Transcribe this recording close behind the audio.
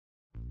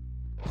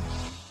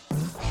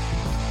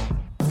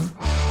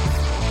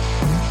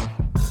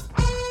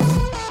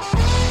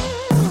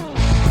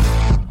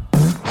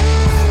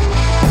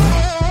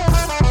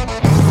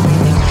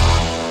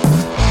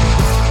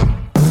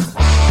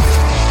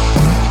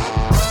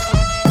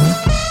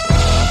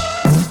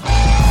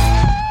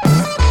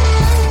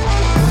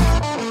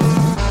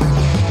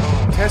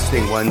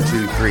Testing 1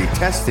 2 3.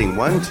 Testing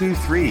 1 2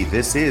 3.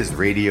 This is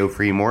Radio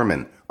Free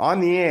Mormon on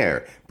the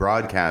air,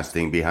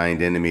 broadcasting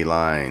behind enemy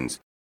lines.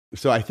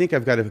 So I think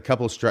I've got a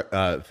couple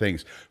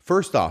things.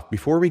 First off,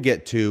 before we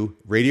get to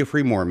Radio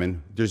Free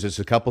Mormon, there's just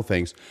a couple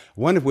things.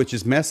 One of which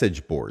is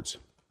message boards.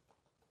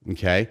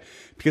 Okay,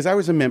 because I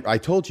was a member. I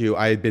told you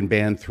I had been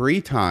banned 3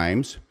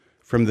 times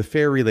from the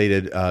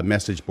fair-related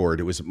message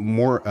board. It was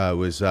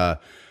Mormon.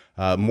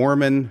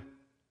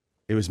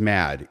 It was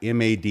MAD,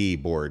 M-A-D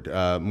board,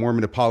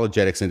 Mormon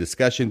Apologetics and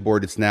Discussion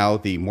Board. It's now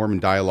the Mormon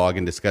Dialogue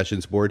and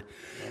Discussions Board.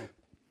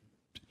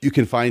 You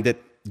can find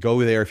it. Go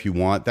there if you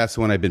want. That's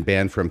the one I've been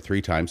banned from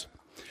 3 times.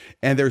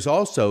 And there's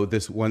also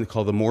this one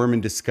called the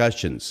Mormon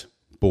Discussions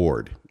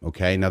Board.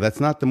 Okay, now that's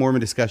not the Mormon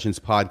Discussions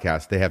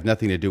podcast. They have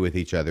nothing to do with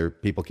each other.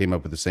 People came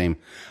up with the same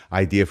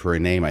idea for a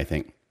name, I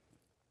think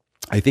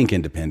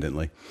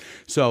independently.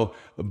 So,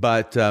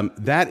 but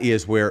that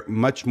is where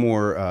much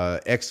more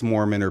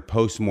ex-Mormon or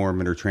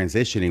post-Mormon or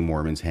transitioning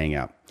Mormons hang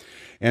out.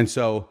 And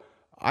so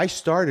I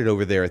started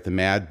over there at the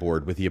MAD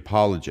board with the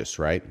apologists,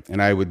 right?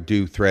 And I would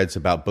do threads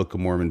about Book of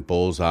Mormon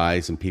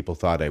bullseyes, and people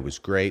thought I was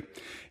great.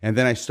 And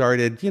then I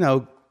started,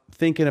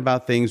 thinking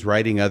about things,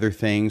 writing other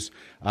things.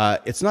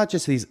 It's not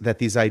just that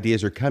these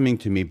ideas are coming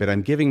to me, but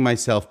I'm giving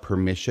myself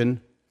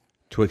permission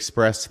to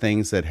express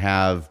things that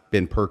have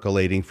been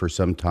percolating for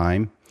some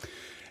time,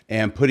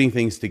 and putting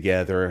things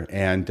together.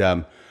 And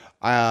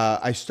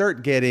I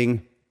start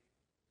getting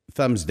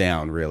thumbs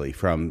down, really,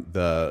 from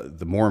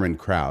the Mormon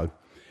crowd.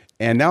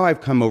 And now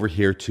I've come over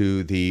here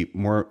to the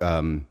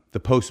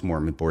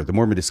post-Mormon board, the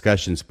Mormon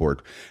Discussions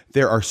Board.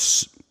 There are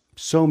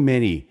so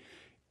many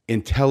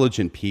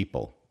intelligent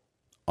people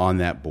on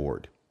that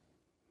board.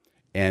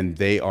 And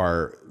they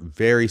are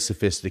very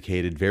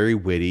sophisticated, very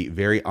witty,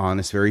 very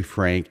honest, very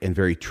frank, and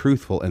very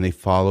truthful. And they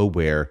follow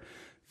where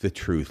the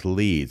truth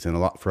leads.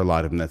 And for a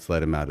lot of them, that's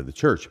led them out of the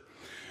church.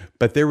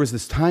 But there was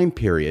this time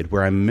period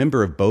where I'm a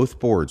member of both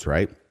boards,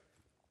 right?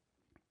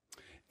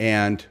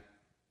 And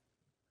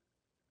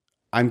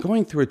I'm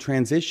going through a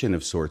transition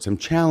of sorts. I'm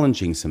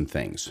challenging some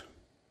things.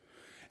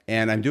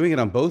 And I'm doing it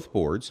on both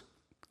boards,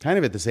 kind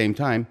of at the same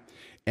time.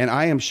 And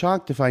I am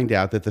shocked to find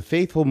out that the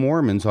faithful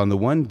Mormons on the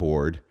one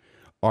board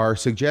are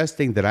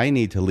suggesting that I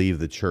need to leave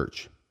the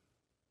church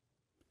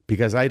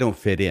because I don't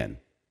fit in.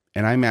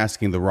 And I'm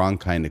asking the wrong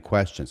kind of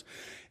questions.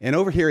 And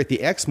over here at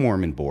the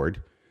ex-Mormon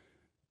board,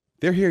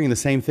 they're hearing the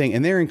same thing,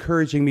 and they're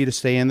encouraging me to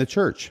stay in the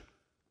church.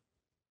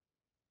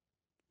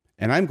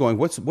 And I'm going,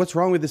 what's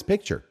wrong with this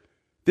picture?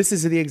 This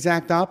is the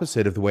exact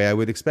opposite of the way I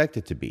would expect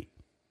it to be.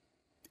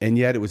 And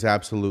yet it was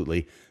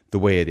absolutely the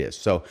way it is.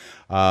 So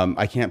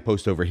I can't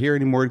post over here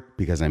anymore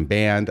because I'm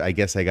banned. I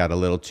guess I got a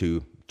little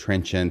too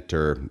trenchant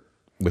or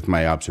with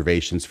my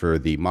observations for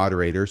the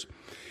moderators.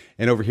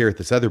 And over here at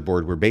this other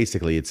board where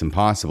basically it's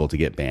impossible to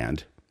get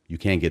banned. You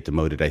can't get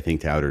demoted, I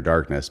think, to outer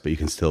darkness, but you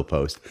can still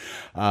post.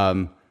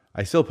 I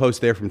still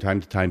post there from time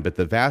to time, but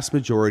the vast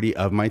majority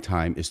of my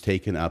time is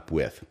taken up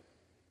with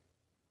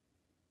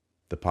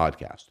the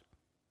podcast.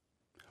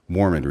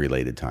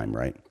 Mormon-related time,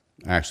 right?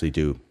 I actually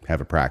do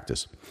have a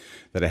practice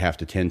that I have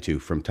to tend to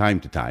from time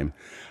to time.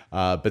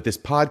 But this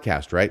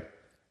podcast, right?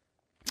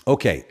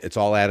 Okay, it's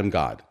all Adam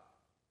God.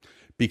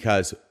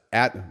 Because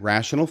at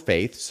Rational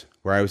Faiths,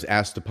 where I was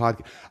asked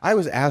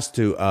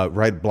to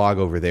write a blog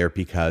over there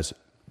because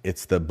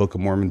it's the Book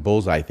of Mormon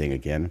bullseye thing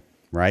again,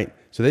 right?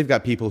 So they've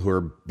got people who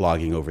are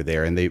blogging over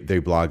there, and they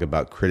blog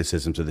about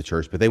criticisms of the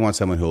church, but they want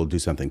someone who will do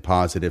something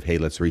positive. Hey,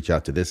 let's reach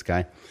out to this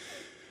guy.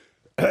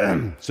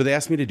 So they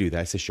asked me to do that.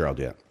 I said, sure, I'll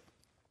do that.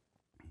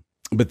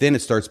 But then it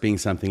starts being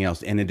something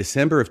else. And in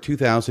December of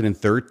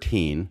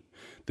 2013,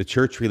 the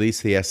church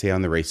released the essay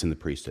on the race and the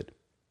priesthood.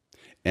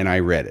 And I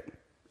read it.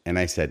 And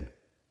I said,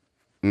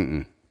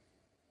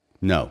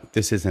 no,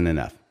 this isn't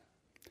enough.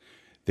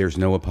 There's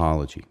no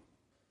apology.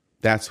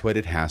 That's what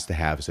it has to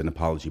have, is an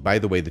apology. By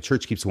the way, the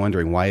church keeps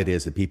wondering why it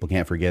is that people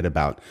can't forget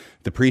about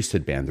the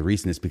priesthood ban. The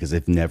reason is because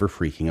they've never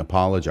freaking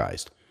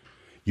apologized.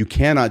 You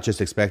cannot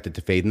just expect it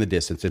to fade in the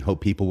distance and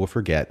hope people will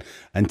forget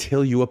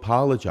until you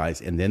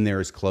apologize, and then there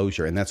is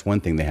closure. And that's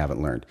one thing they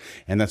haven't learned.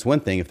 And that's one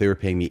thing, if they were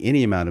paying me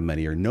any amount of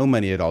money or no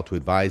money at all to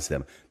advise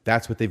them,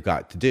 that's what they've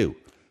got to do.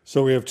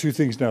 So we have 2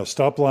 things now.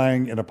 Stop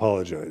lying and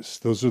apologize.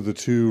 Those are the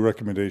 2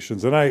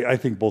 recommendations. And I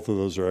think both of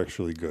those are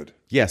actually good.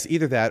 Yes,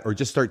 either that or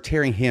just start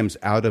tearing hymns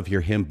out of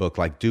your hymn book,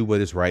 like do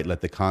what is right,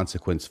 let the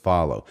consequence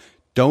follow.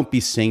 Don't be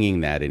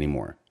singing that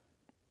anymore,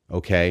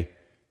 okay?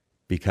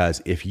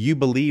 Because if you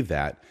believe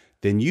that,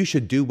 then you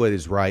should do what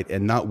is right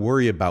and not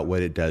worry about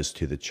what it does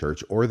to the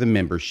church or the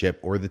membership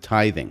or the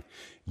tithing.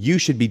 You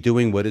should be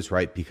doing what is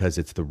right because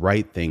it's the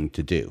right thing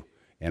to do.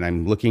 And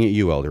I'm looking at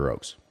you, Elder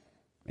Oaks,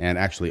 and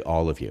actually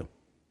all of you,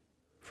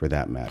 for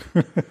that matter.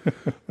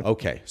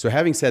 Okay, so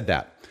having said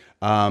that,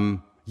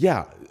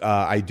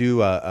 I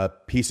do a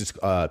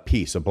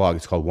blog.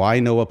 It's called "Why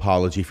No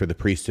Apology for the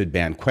Priesthood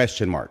Ban?" ?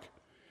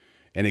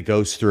 And it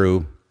goes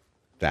through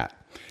that.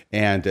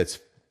 And I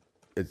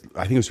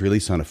think it was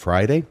released on a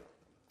Friday.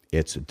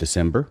 It's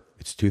December.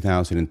 It's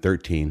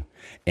 2013,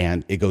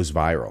 and it goes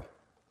viral.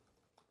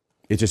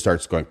 it just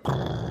starts going,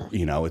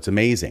 it's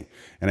amazing.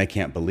 And I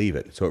can't believe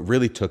it. So it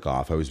really took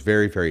off. I was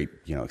very, very,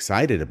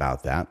 excited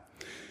about that.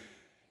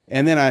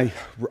 And then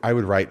I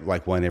would write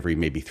like one every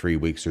maybe 3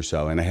 weeks or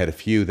so. And I had a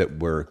few that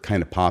were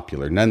kind of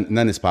popular.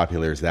 None as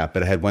popular as that,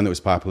 but I had one that was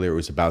popular. It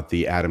was about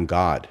the Adam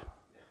God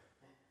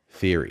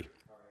theory.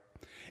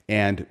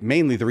 And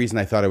mainly the reason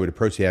I thought I would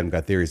approach the Adam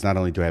God theory is not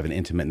only do I have an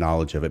intimate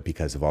knowledge of it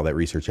because of all that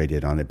research I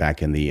did on it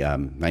back in the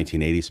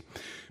 1980s,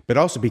 but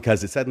also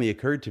because it suddenly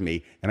occurred to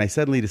me, and I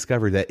suddenly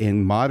discovered that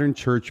in modern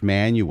church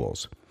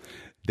manuals,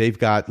 they've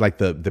got like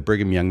the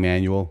Brigham Young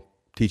manual,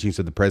 Teachings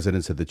of the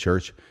Presidents of the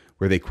Church,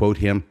 where they quote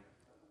him,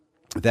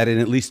 that in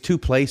at least 2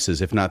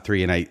 places, if not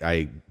 3, and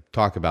I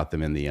talk about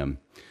them in the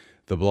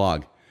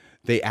blog,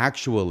 they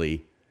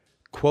actually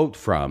quote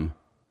from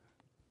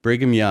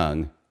Brigham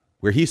Young,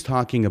 where he's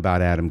talking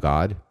about Adam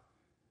God,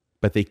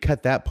 but they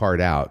cut that part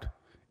out,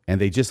 and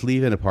they just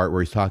leave in a part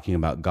where he's talking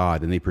about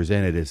God, and they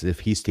present it as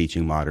if he's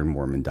teaching modern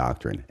Mormon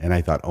doctrine. And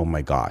I thought, oh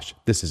my gosh,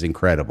 this is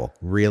incredible.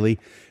 Really?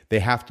 They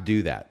have to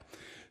do that.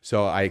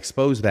 So I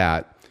exposed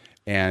that,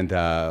 and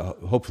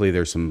hopefully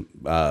there's some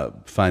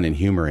fun and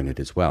humor in it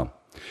as well.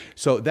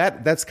 So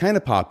that's kind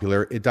of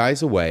popular. It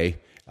dies away.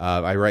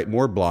 I write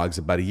more blogs.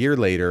 About a year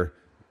later,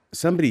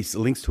 somebody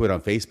links to it on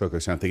Facebook or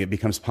something. It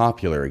becomes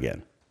popular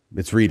again.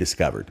 It's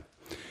rediscovered.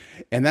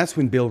 And that's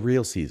when Bill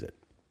Reel sees it.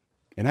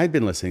 And I'd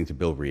been listening to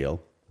Bill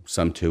Reel,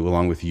 some too,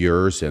 along with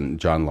yours and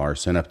John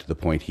Larson, up to the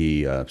point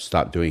he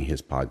stopped doing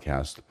his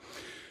podcast,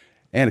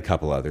 and a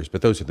couple others,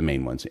 but those are the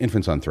main ones.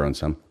 Infants on Throne,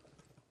 some.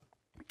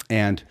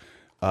 And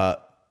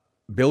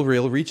Bill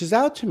Reel reaches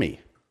out to me.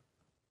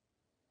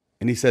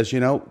 And he says,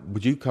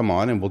 would you come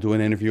on and we'll do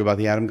an interview about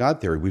the Adam God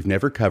theory? We've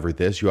never covered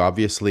this. You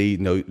obviously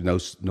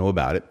know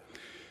about it.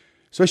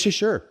 So I said,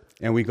 sure.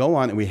 And we go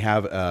on and we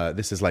have,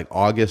 this is like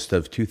August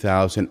of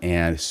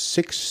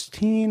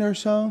 2016 or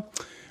so.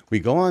 We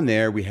go on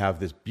there. We have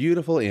this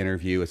beautiful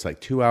interview. It's like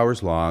 2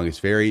 hours long. It's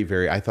very,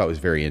 very, I thought it was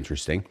very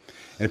interesting.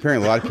 And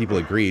apparently a lot of people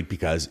agreed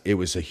because it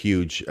was a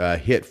huge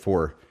hit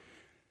for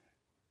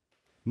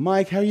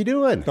Mike. How you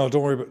doing? No,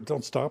 don't worry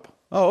don't stop.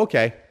 Oh,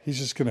 okay. He's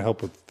just going to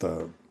help with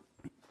the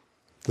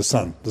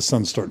sun. The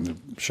sun's starting to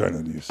shine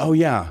on you. So. Oh,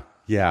 yeah.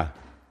 Yeah.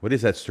 What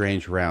is that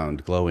strange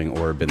round glowing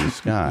orb in the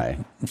sky?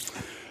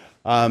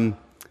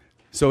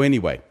 So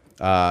anyway,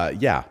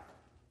 yeah,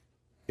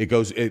 it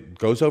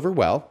goes over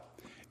well.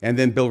 And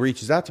then Bill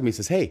reaches out to me and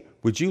says, hey,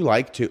 would you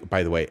like to,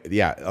 by the way,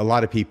 yeah, a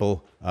lot of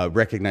people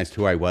recognized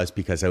who I was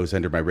because I was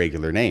under my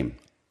regular name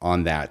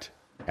on that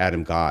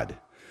Adam God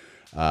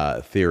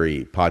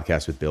theory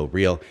podcast with Bill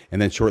Reel.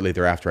 And then shortly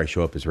thereafter, I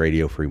show up as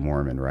Radio Free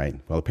Mormon, right?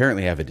 Well,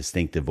 apparently I have a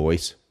distinctive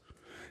voice.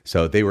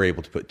 So they were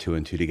able to put 2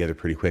 and 2 together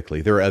pretty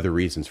quickly. There are other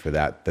reasons for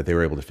that they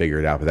were able to figure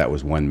it out, but that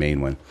was one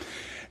main one.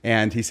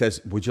 And he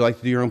says, would you like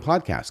to do your own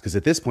podcast? Because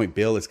at this point,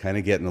 Bill is kind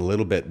of getting a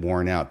little bit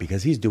worn out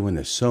because he's doing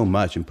this so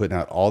much and putting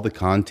out all the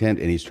content.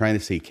 And he's trying to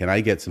see, can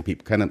I get some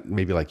people kind of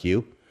maybe like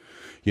you,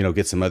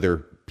 get some other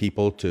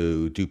people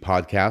to do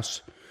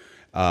podcasts?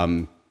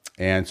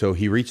 And so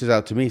he reaches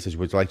out to me, says,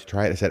 would you like to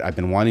try it? I said, I've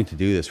been wanting to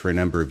do this for a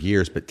number of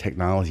years, but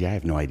technology, I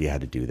have no idea how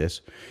to do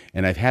this.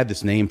 And I've had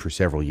this name for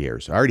several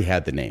years. I already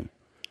had the name.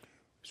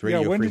 It's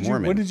Radio Free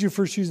Mormon. When did you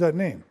first use that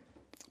name?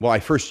 Well, I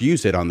first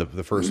used it on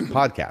the first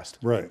podcast.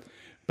 Right.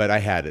 But I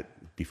had it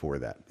before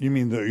that. You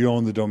mean you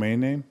own the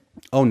domain name?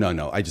 Oh,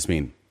 no. I just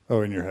mean...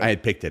 Oh, in your head. I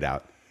had picked it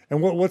out.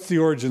 And what's the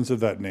origins of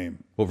that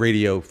name? Well,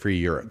 Radio Free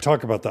Europe.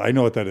 Talk about that. I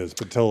know what that is,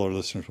 but tell our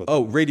listeners what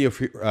Radio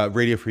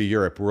Free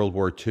Europe, World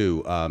War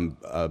II,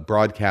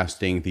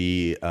 broadcasting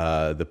the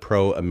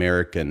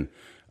pro-American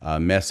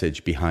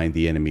message behind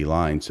the enemy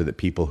line so that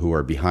people who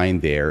are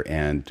behind there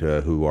and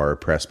who are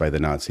oppressed by the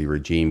Nazi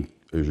regime,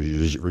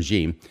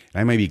 and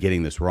I might be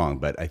getting this wrong,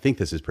 but I think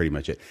this is pretty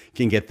much it,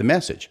 can get the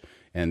message.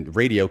 And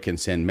radio can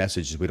send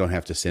messages. We don't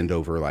have to send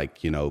over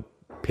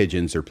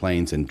pigeons or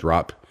planes and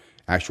drop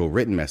actual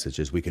written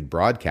messages. We could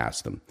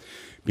broadcast them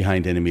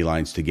behind enemy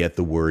lines to get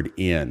the word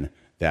in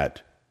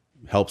that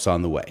helps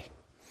on the way.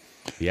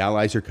 The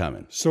Allies are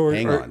coming. So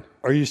hang on.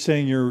 Are you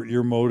saying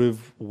your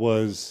motive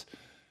was,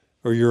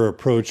 or your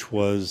approach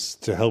was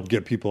to help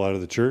get people out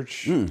of the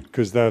church?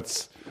 Because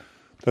that's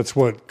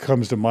what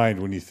comes to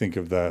mind when you think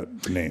of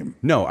that name.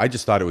 No, I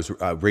just thought it was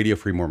Radio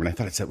Free Mormon. I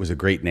thought it was a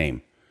great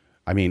name.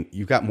 I mean,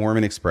 you've got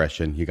Mormon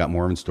expression, you got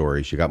Mormon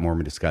stories, you got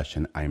Mormon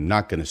discussion. I'm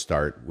not going to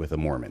start with a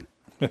Mormon,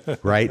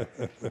 right?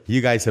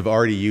 You guys have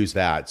already used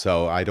that,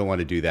 so I don't want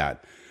to do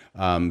that.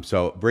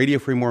 So Radio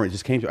Free Mormon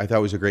just came to, I thought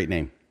it was a great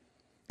name.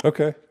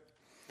 Okay.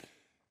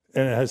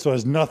 And it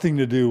has nothing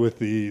to do with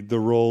the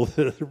role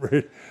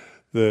that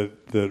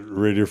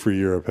Radio Free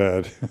Europe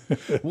had.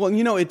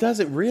 Well, it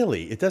doesn't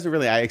really. It doesn't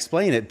really. I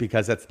explain it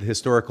because that's the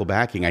historical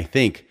backing. I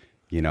think,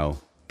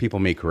 people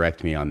may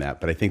correct me on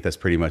that, but I think that's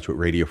pretty much what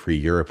Radio Free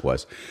Europe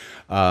was.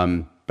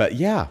 But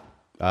yeah,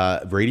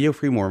 Radio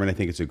Free Mormon, I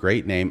think it's a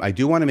great name. I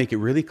do want to make it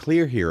really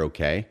clear here,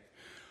 okay?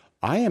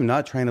 I am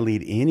not trying to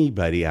lead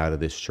anybody out of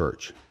this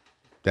church.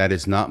 That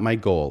is not my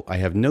goal. I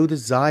have no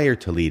desire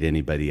to lead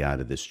anybody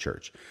out of this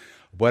church.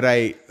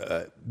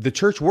 The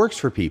church works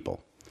for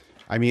people.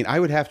 I mean, I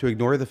would have to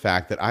ignore the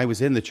fact that I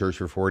was in the church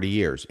for 40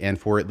 years, and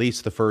for at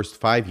least the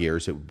first 5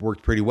 years, it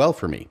worked pretty well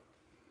for me.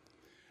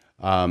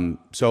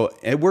 So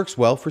it works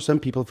well for some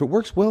people. If it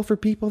works well for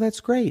people, that's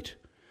great.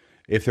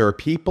 If there are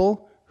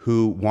people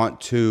who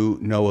want to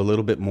know a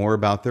little bit more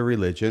about their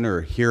religion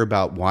or hear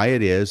about why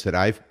it is that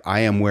I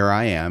am where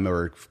I am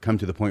or come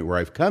to the point where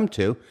I've come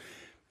to,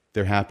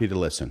 they're happy to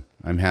listen.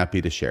 I'm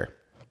happy to share.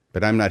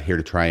 But I'm not here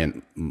to try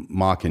and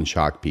mock and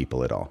shock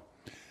people at all.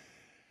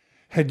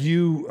 Had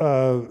you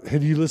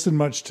listened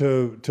much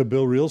to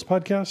Bill Reel's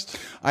podcast?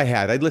 I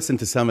had. I'd listened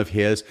to some of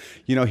his.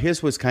 You know,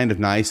 his was kind of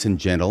nice and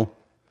gentle.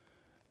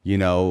 You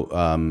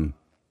know,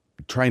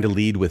 trying to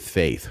lead with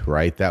faith,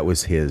 right? That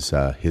was his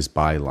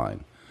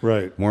byline.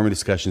 Right. Mormon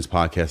Discussions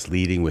podcast,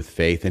 leading with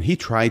faith. And he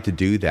tried to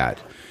do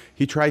that.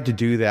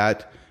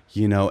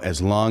 You know,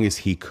 as long as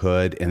he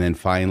could. And then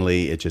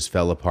finally, it just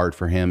fell apart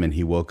for him. And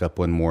he woke up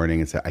one morning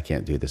and said, I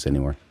can't do this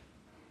anymore.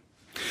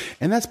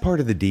 And that's part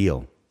of the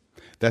deal.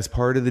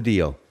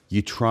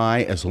 You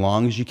try as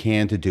long as you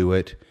can to do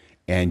it.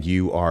 And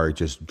you are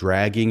just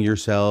dragging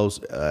yourselves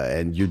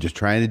and you're just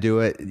trying to do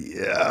it.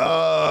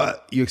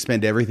 You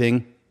expend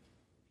everything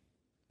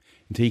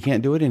until you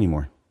can't do it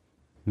anymore.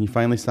 And you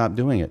finally stop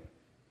doing it.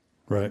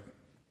 Right.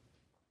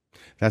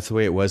 That's the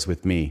way it was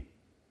with me.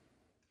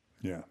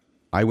 Yeah.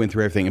 I went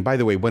through everything. And by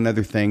the way, one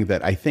other thing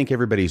that I think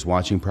everybody's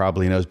watching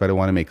probably knows, but I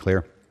want to make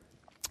clear.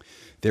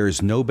 There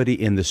is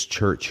nobody in this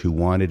church who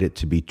wanted it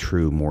to be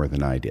true more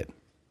than I did.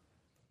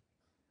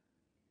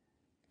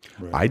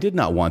 Right. I did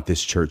not want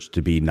this church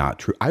to be not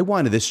true. I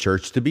wanted this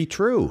church to be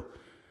true.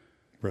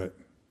 Right.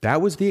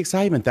 That was the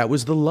excitement. That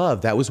was the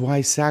love. That was why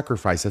I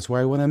sacrificed. That's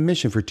why I went on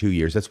mission for 2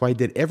 years. That's why I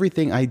did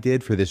everything I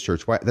did for this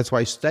church. That's why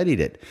I studied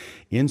it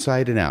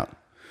inside and out,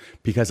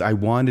 because I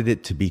wanted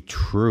it to be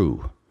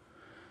true.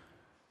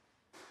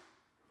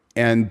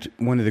 And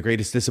one of the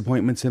greatest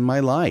disappointments in my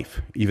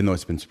life, even though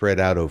it's been spread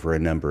out over a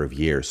number of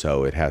years,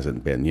 so it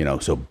hasn't been, you know,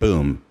 so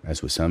boom,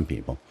 as with some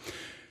people,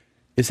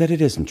 is that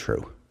it isn't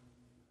true.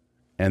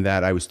 And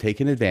that I was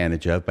taken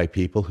advantage of by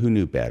people who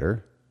knew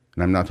better.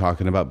 And I'm not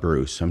talking about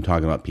Bruce. I'm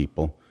talking about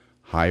people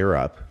higher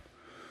up.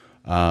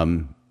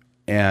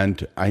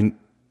 And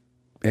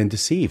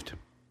deceived,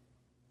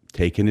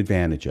 taken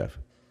advantage of.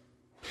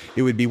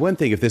 It would be one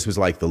thing if this was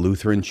like the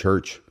Lutheran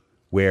Church,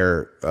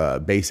 where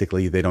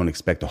basically they don't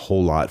expect a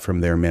whole lot from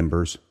their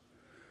members.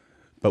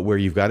 But where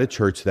you've got a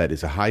church that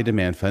is a high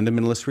demand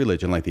fundamentalist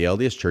religion like the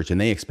LDS Church,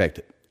 and they expect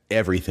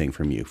everything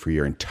from you for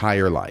your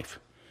entire life.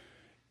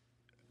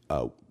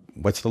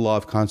 What's the law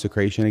of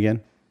consecration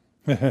again?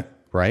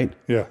 Right?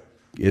 Yeah.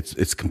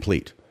 It's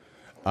complete.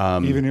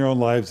 Even your own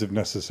lives if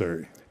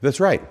necessary. That's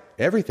right.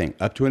 Everything,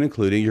 up to and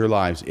including your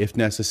lives, if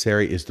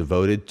necessary, is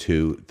devoted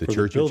to the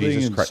Church of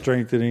Jesus and Christ.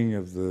 Strengthening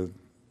of the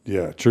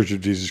Church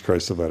of Jesus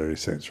Christ of Latter-day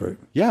Saints, right?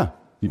 Yeah.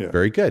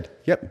 Very good.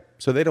 Yep.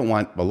 So they don't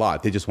want a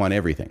lot. They just want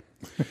everything.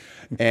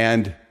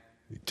 And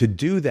to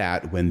do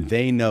that when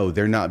they know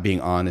they're not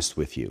being honest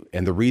with you.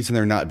 And the reason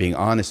they're not being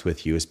honest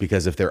with you is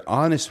because if they're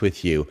honest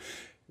with you,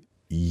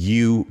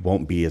 you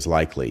won't be as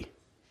likely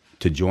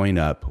to join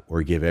up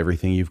or give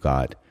everything you've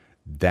got.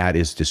 That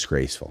is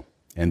disgraceful.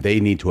 And they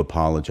need to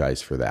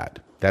apologize for that.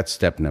 That's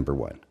step number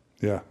one.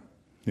 Yeah.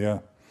 Yeah.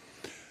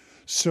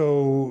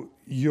 So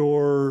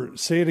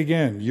say it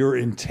again, your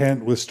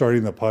intent with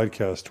starting the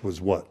podcast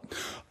was what?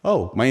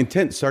 Oh, my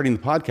intent starting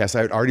the podcast,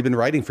 I had already been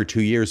writing for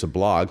 2 years a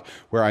blog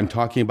where I'm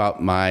talking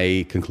about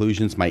my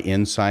conclusions, my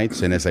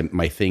insights, and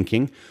my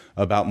thinking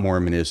about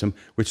Mormonism,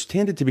 which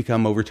tended to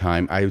become over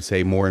time, I would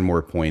say, more and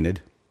more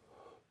pointed.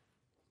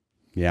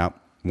 Yeah,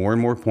 more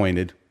and more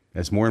pointed.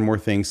 As more and more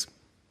things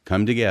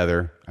come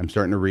together, I'm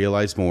starting to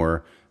realize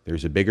more.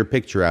 There's a bigger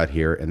picture out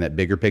here, and that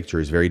bigger picture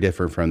is very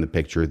different from the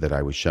picture that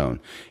I was shown.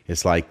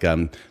 It's like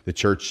the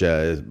church,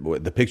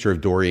 the picture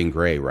of Dorian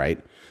Gray, right?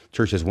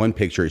 Church has one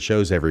picture, it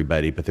shows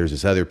everybody, but there's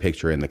this other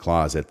picture in the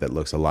closet that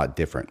looks a lot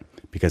different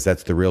because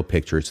that's the real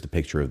picture. It's the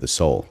picture of the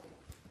soul.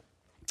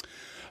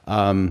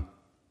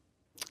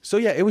 So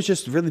yeah, it was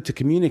just really to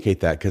communicate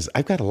that because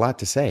I've got a lot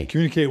to say.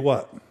 Communicate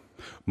what?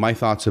 My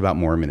thoughts about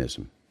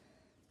Mormonism.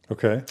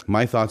 Okay.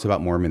 My thoughts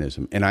about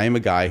Mormonism. And I am a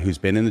guy who's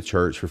been in the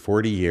church for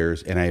 40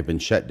 years, and I have been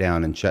shut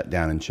down and shut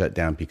down and shut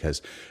down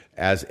because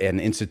as an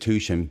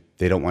institution,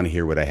 they don't want to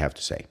hear what I have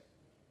to say.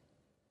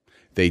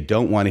 They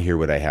don't want to hear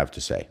what I have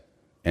to say.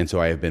 And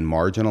so I have been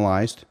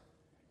marginalized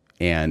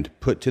and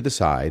put to the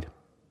side.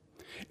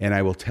 And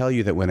I will tell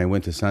you that when I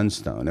went to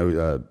Sunstone,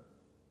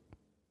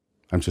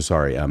 I'm so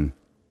sorry,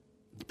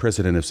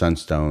 president of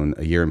Sunstone,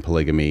 A Year in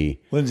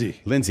Polygamy.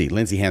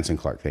 Lindsay Hansen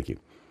Clark, thank you.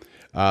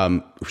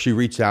 She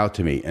reached out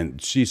to me,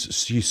 and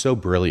she's so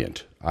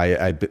brilliant.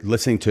 I've been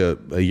listening to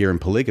A Year in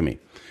Polygamy.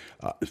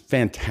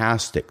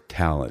 Fantastic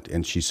talent,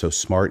 and she's so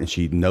smart, and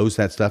she knows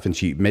that stuff, and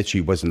she admits she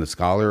wasn't a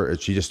scholar.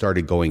 She just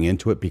started going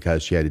into it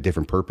because she had a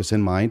different purpose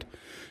in mind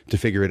to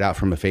figure it out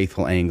from a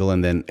faithful angle,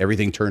 and then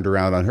everything turned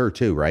around on her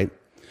too, right?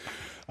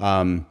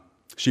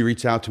 She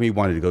reached out to me,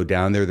 wanted to go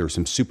down there. There were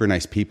some super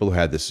nice people who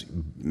had this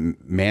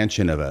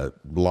mansion of a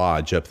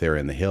lodge up there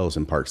in the hills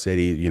in Park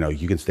City. You know,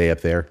 you can stay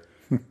up there.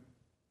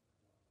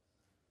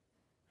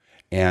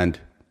 And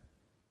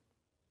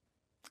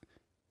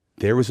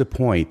there was a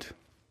point,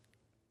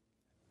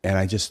 and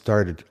I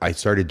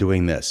started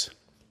doing this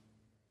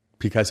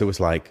because it was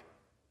like,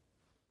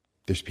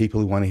 there's people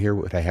who want to hear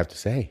what I have to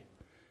say.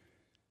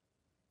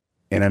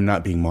 And I'm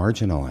not being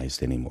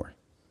marginalized anymore.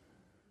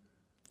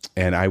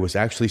 And I was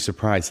actually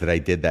surprised that I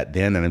did that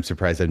then, and I'm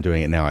surprised I'm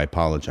doing it now. I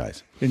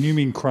apologize. And you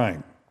mean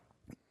crying?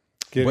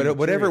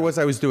 Whatever it was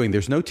I was doing,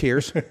 there's no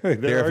tears.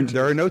 there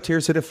are no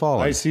tears that have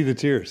fallen. I see the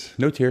tears.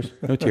 No tears.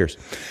 No tears.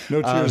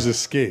 No tears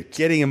escaped.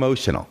 Getting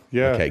emotional.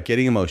 Yeah. Okay,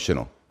 getting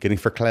emotional. Getting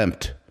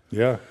verklempt.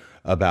 Yeah.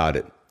 About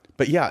it.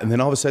 But yeah, and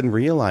then all of a sudden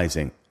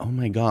realizing, oh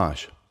my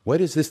gosh, what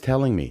is this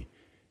telling me?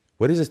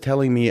 What is this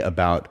telling me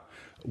about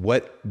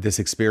what this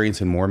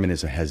experience in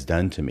Mormonism has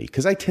done to me?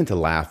 Because I tend to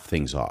laugh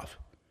things off.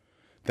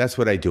 That's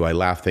what I do. I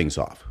laugh things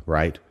off,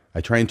 right?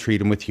 I try and treat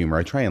them with humor.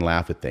 I try and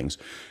laugh at things.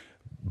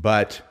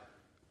 But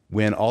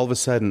when all of a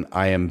sudden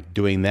I am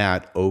doing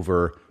that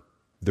over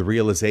the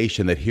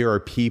realization that here are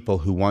people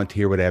who want to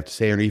hear what I have to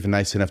say and are even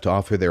nice enough to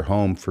offer their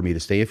home for me to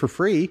stay in for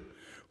free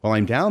while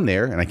I'm down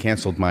there, and I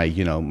canceled my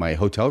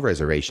hotel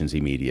reservations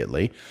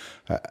immediately.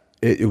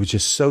 It was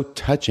just so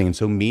touching and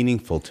so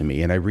meaningful to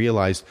me. And I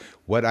realized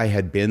what I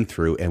had been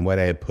through and what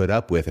I had put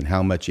up with and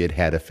how much it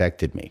had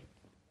affected me.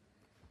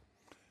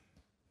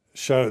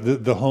 Shout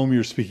out, the home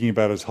you're speaking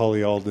about is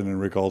Holly Alden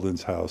and Rick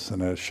Alden's house.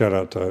 And a shout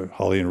out to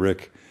Holly and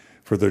Rick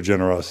for their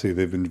generosity.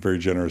 They've been very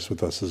generous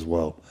with us as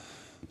well.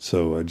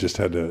 So I just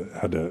had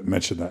to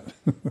mention that.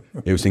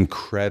 It was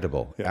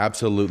incredible. Yeah.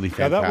 Absolutely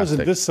fantastic. Now that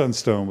wasn't this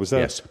Sunstone, was that?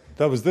 Yes.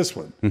 That was this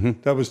one.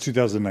 Mm-hmm. That was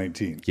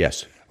 2019.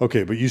 Yes.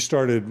 Okay, but you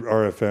started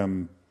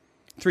RFM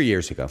 3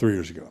 years ago. 3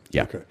 years ago.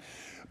 Yeah. Okay.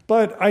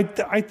 But I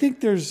think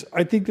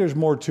there's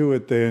more to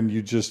it than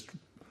you just.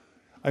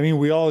 I mean,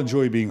 we all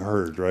enjoy being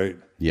heard, right?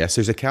 Yes.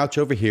 There's a couch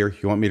over here.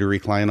 You want me to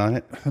recline on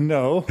it?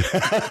 No.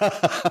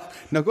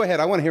 No. Go ahead.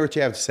 I want to hear what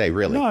you have to say.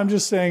 Really. No, I'm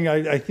just saying.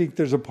 I think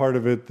there's a part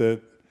of it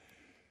that.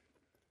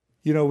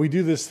 We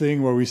do this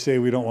thing where we say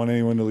we don't want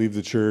anyone to leave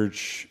the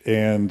church,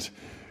 and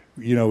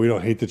we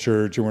don't hate the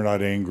church, and we're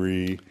not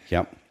angry.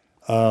 Yep.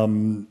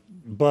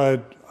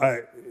 But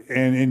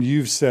and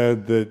you've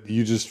said that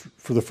you just,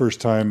 for the first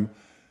time,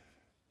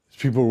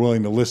 people are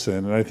willing to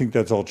listen, and I think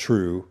that's all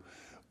true.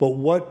 But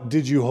what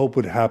did you hope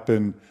would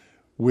happen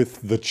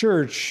with the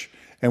church,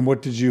 and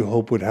what did you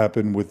hope would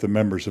happen with the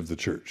members of the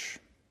church?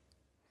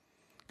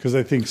 Because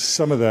I think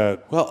some of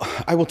that, well,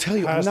 I will tell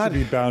you, has to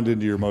be bound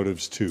into your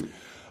motives too.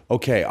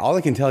 Okay, all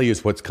I can tell you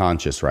is what's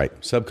conscious, right?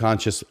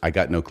 Subconscious, I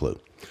got no clue.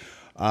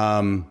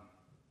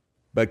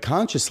 But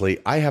consciously,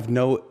 I have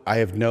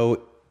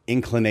no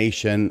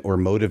inclination or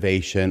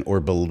motivation or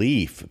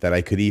belief that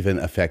I could even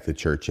affect the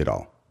church at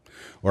all,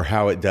 or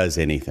how it does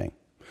anything.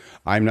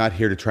 I'm not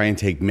here to try and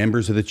take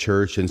members of the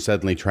church and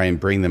suddenly try and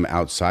bring them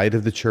outside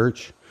of the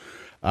church.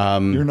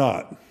 You're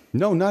not.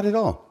 No, not at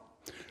all.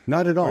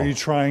 Not at all. Are you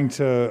trying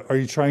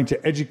to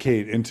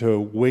educate and to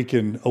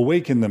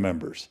awaken the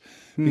members?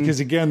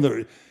 Because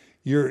again,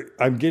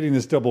 I'm getting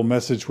this double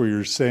message where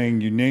you're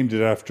saying you named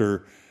it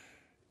after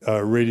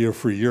Radio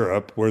Free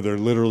Europe, where they're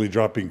literally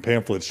dropping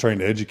pamphlets trying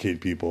to educate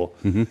people,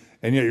 and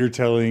yet you're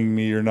telling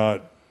me you're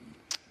not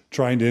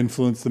trying to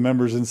influence the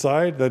members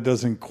inside. That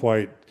doesn't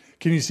quite.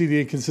 Can you see the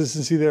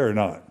inconsistency there or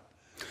not?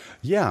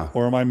 Yeah.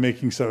 Or am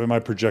I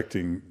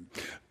projecting?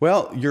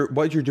 Well,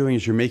 what you're doing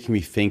is you're making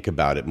me think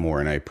about it more,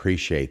 and I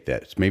appreciate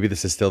that. Maybe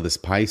this is still this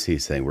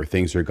Pisces thing where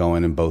things are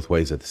going in both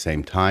ways at the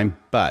same time,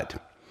 but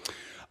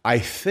I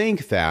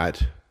think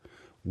that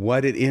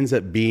what it ends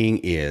up being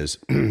is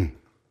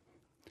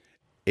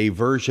a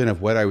version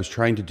of what I was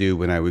trying to do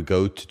when I would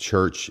go to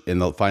church in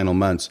the final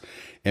months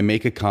and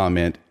make a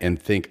comment and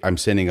think I'm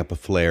sending up a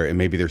flare, and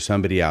maybe there's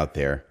somebody out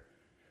there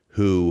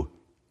who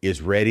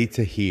is ready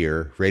to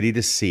hear, ready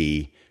to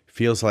see,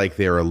 feels like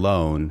they're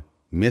alone,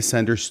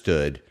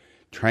 misunderstood,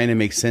 trying to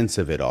make sense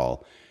of it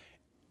all,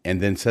 and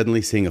then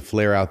suddenly seeing a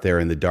flare out there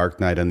in the dark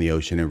night on the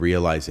ocean and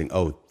realizing,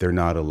 oh, they're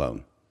not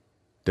alone.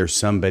 There's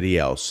somebody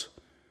else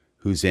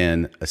who's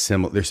in a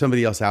similar, there's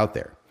somebody else out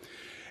there.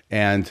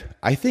 And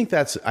I think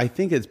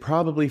it's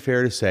probably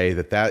fair to say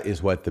that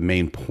is what the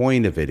main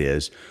point of it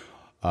is,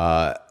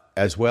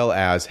 as well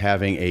as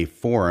having a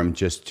forum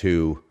just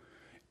to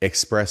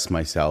express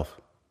myself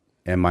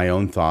and my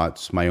own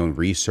thoughts, my own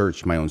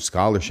research, my own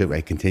scholarship.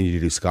 I continue to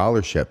do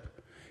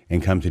scholarship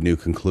and come to new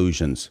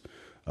conclusions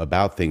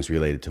about things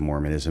related to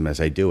Mormonism as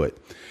I do it.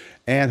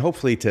 And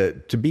hopefully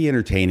to be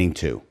entertaining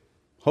too.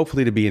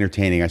 Hopefully to be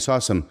entertaining. I saw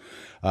some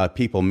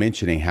people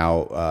mentioning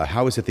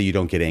how is it that you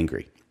don't get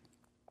angry?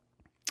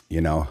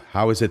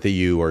 How is it that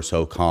you are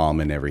so calm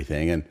and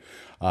everything? And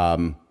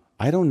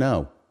I don't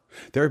know.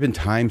 There have been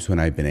times when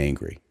I've been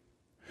angry.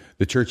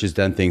 The church has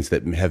done things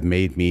that have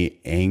made me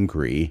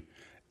angry.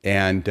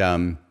 And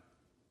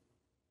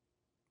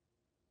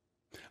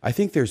I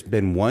think there's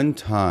been one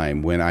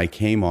time when I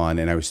came on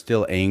and I was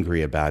still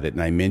angry about it,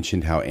 and I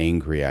mentioned how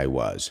angry I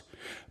was.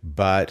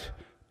 But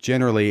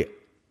generally,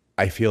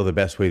 I feel the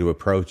best way to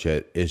approach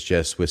it is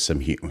just with some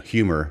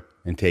humor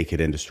and take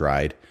it into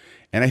stride.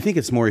 And I think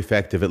it's more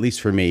effective, at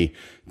least for me,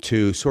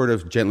 to sort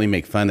of gently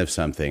make fun of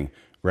something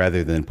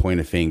rather than point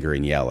a finger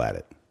and yell at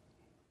it.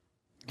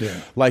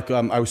 Yeah. Like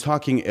I was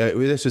talking,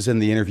 this was in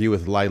the interview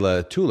with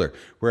Lila Tuller,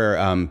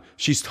 where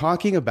she's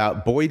talking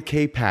about Boyd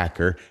K.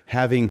 Packer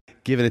having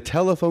given a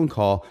telephone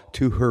call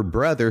to her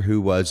brother, who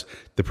was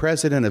the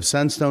president of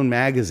Sunstone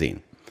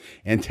Magazine,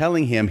 and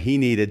telling him he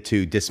needed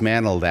to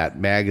dismantle that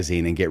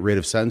magazine and get rid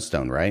of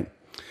Sunstone, right?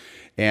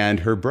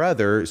 And her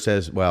brother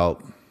says,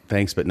 well,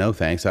 thanks, but no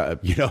thanks. I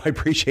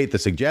appreciate the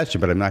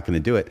suggestion, but I'm not going to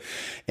do it.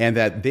 And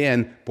that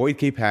then Boyd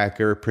K.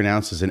 Packer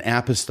pronounces an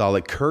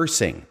apostolic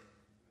cursing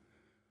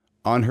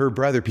on her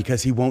brother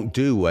because he won't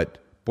do what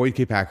Boyd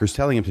K. Packer's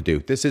telling him to do.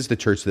 This is the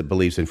church that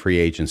believes in free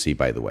agency,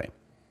 by the way.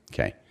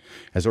 Okay.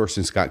 As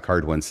Orson Scott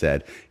Card once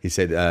said, he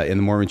said, in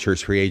the Mormon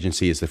church, free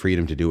agency is the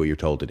freedom to do what you're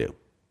told to do.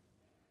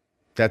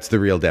 That's the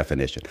real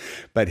definition.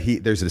 But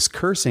there's this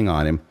cursing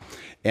on him,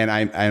 and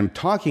I'm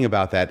talking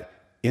about that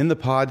in the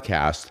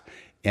podcast,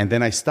 and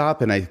then I stop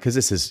because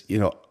this is,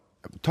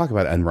 talk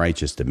about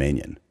unrighteous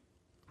dominion,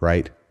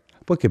 right?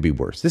 What could be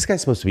worse? This guy's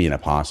supposed to be an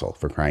apostle,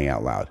 for crying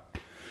out loud.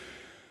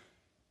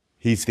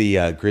 He's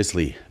the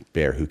grizzly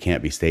bear who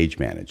can't be stage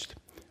managed.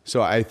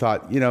 So I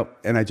thought,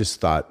 and I just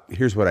thought,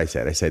 here's what I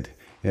said. I said,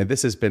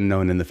 this has been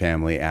known in the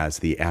family as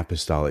the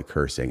apostolic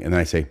cursing. And then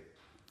I say,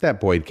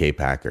 that Boyd K.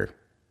 Packer,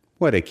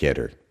 what a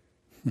kidder.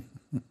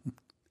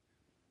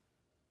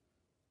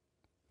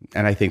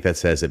 And I think that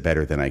says it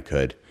better than I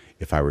could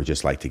if I were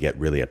just like to get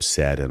really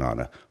upset and on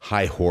a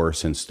high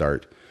horse and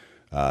start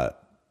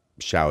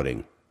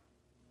shouting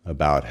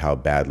about how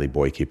badly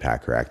Boyd K.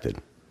 Packer acted.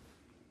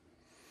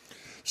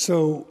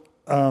 So,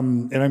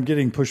 and I'm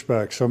getting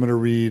pushback, so I'm going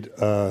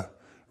to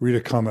read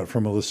a comment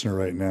from a listener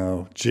right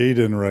now.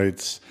 Jaden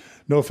writes,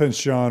 no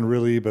offense, John,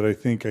 really, but I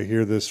think I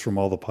hear this from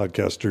all the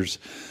podcasters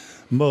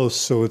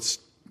most, so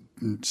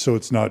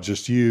it's not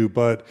just you,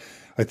 but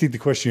I think the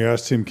question you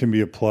asked him can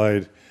be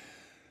applied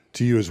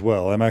to you as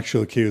well. I'm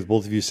actually okay with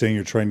both of you saying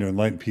you're trying to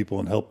enlighten people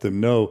and help them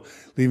know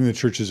leaving the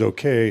church is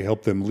okay,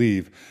 help them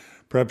leave.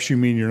 Perhaps you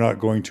mean you're not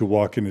going to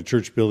walk into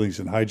church buildings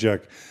and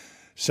hijack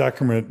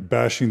sacrament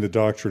bashing the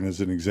doctrine as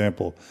an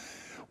example.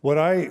 What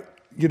I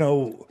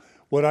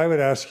would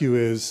ask you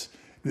is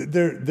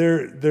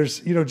there's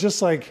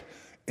just like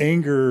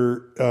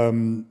anger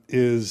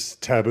is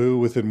taboo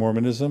within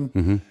Mormonism,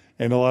 mm-hmm.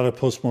 and a lot of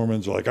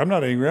post-Mormons are like, I'm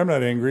not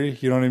angry.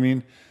 You know what I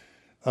mean?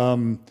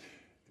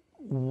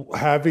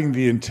 Having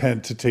the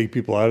intent to take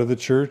people out of the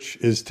church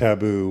is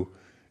taboo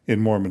in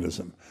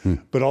Mormonism.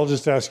 But I'll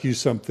just ask you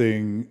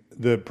something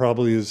that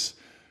probably is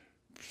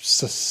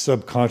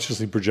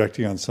subconsciously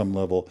projecting on some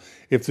level.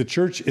 If the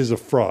church is a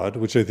fraud,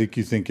 which I think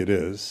you think it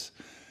is,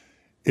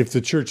 if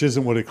the church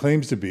isn't what it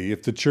claims to be,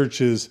 if the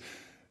church is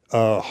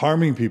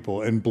harming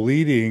people and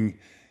bleeding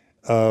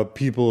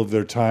people of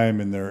their time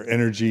and their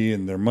energy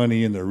and their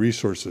money and their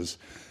resources,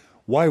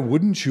 why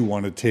wouldn't you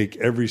want to take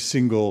every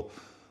single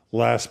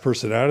last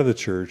person out of the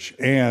church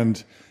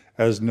and,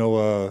 as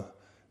Noah,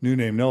 new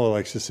name Noah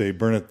likes to say,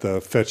 burn it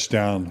the fetch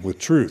down with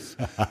truth?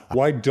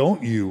 Why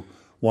don't you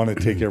want to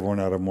take everyone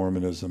out of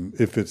Mormonism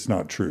if it's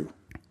not true?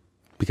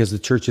 Because the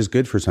church is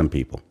good for some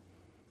people.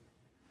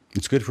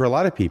 It's good for a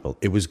lot of people.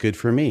 It was good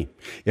for me.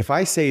 If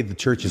I say the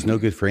church is no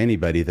good for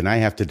anybody, then I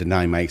have to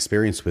deny my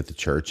experience with the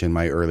church in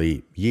my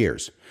early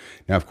years.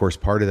 Now, of course,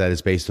 part of that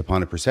is based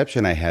upon a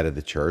perception I had of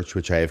the church,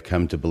 which I have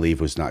come to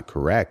believe was not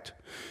correct.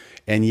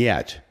 And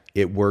yet,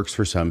 it works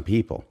for some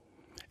people.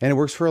 And it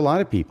works for a lot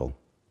of people,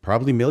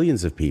 probably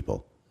millions of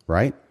people,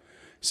 right?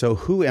 So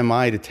who am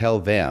I to tell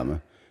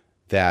them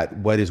that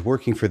what is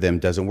working for them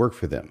doesn't work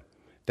for them?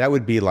 That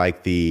would be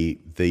like the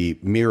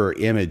mirror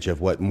image of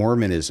what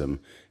Mormonism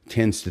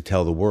tends to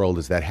tell the world,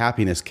 is that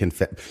happiness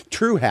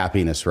true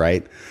happiness,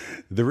 right?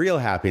 The real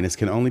happiness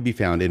can only be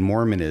found in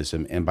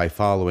Mormonism and by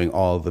following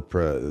all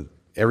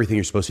everything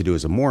you're supposed to do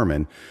as a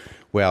Mormon.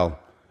 Well,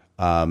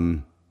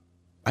 I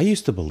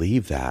used to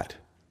believe that.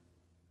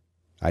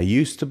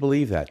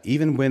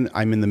 Even when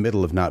I'm in the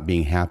middle of not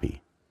being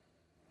happy,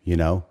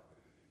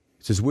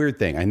 It's this weird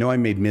thing. I know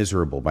I'm made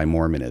miserable by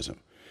Mormonism,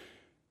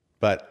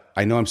 but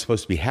I know I'm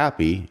supposed to be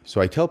happy,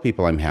 so I tell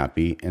people I'm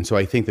happy, and so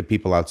I think that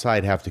people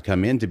outside have to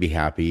come in to be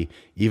happy,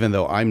 even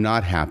though I'm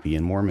not happy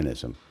in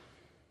Mormonism.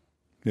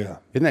 Yeah.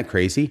 Isn't that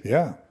crazy?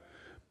 Yeah.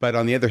 But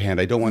on the other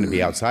hand, I don't want to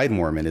be outside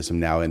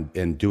Mormonism now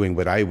and doing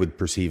what I would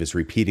perceive as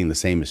repeating the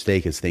same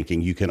mistake as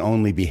thinking you can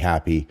only be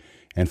happy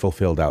and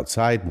fulfilled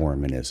outside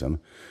Mormonism.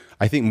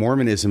 I think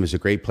Mormonism is a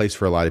great place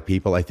for a lot of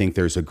people. I think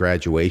there's a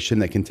graduation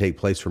that can take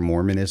place from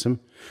Mormonism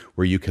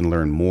where you can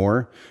learn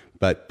more,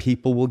 but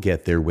people will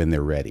get there when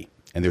they're ready.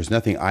 And there's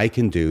nothing I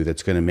can do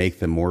that's going to make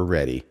them more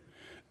ready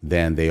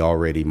than they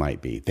already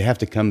might be. They have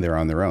to come there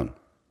on their own.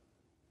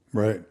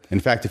 Right. In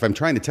fact, if I'm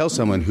trying to tell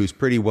someone who's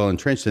pretty well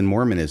entrenched in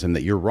Mormonism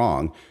that you're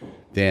wrong,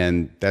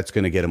 then that's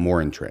going to get them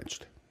more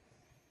entrenched.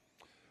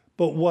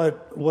 But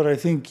what I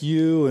think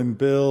you and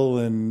Bill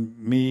and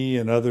me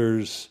and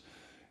others,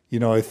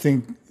 I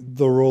think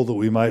the role that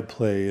we might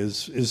play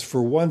is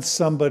for once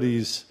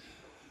somebody's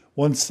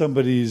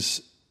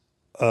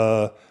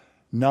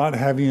not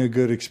having a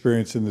good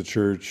experience in the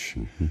church,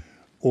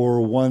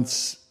 or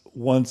once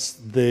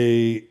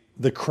the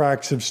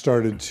cracks have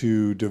started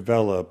to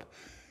develop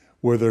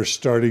where they're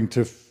starting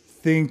to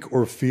think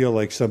or feel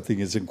like something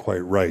isn't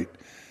quite right.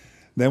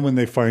 Then when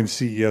they find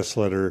CES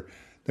Letter,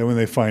 then when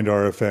they find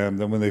RFM,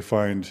 then when they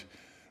find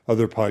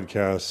other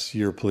podcasts,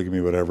 Year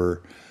Polygamy,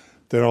 whatever,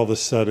 then all of a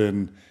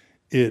sudden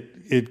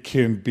it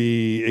can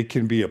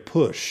be a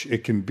push.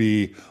 It can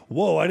be,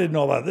 whoa, I didn't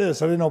know about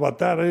this. I didn't know about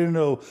that. I didn't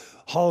know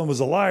Holland was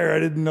a liar. I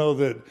didn't know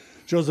that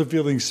Joseph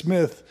Fielding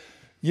Smith,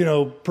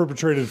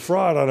 perpetrated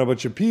fraud on a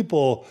bunch of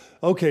people.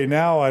 Okay,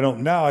 now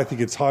I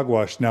think it's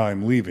hogwash. Now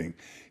I'm leaving.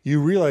 You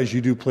realize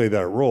you do play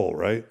that role,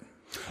 right?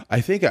 I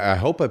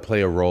hope I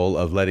play a role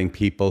of letting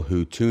people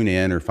who tune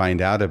in or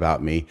find out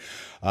about me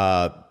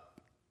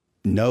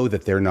know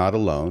that they're not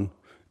alone.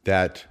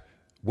 That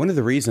one of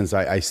the reasons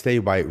I stay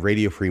by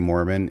Radio Free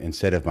Mormon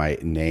instead of my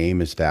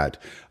name is that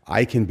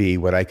I can be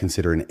what I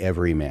consider an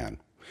everyman.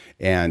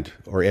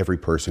 Or every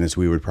person, as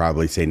we would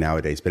probably say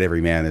nowadays, but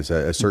every man is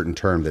a certain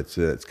term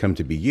that's come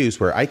to be used,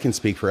 where I can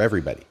speak for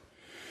everybody.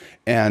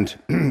 And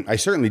I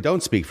certainly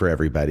don't speak for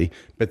everybody,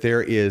 but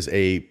there is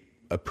a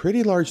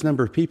pretty large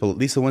number of people, at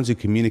least the ones who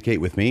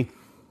communicate with me,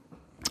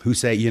 who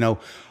say,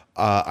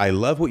 I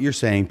love what you're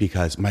saying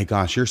because, my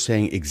gosh, you're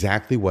saying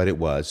exactly what it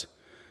was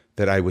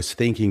that I was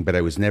thinking, but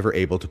I was never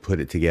able to put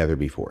it together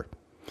before.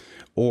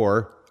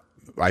 Or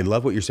I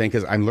love what you're saying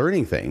because I'm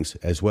learning things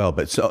as well.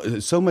 But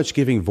so much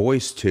giving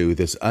voice to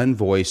this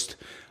unvoiced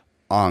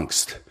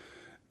angst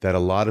that a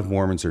lot of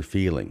Mormons are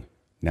feeling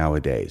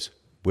nowadays,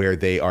 where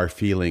they are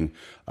feeling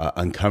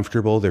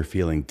uncomfortable, they're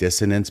feeling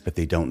dissonance, but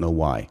they don't know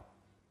why.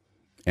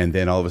 And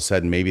then all of a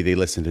sudden, maybe they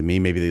listen to me,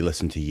 maybe they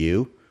listen to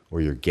you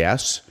or your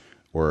guests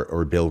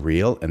or Bill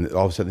Reel, and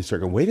all of a sudden they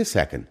start going, wait a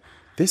second,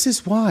 this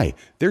is why.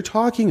 They're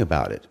talking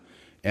about it,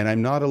 and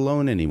I'm not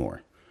alone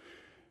anymore.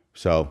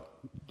 So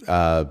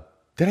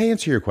did I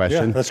answer your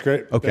question? Yeah, that's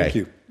great.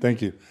 Okay.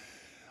 Thank you.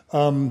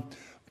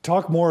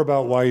 Talk more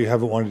about why you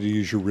haven't wanted to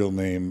use your real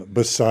name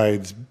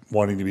besides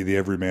wanting to be the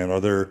everyman.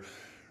 Are there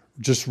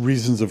just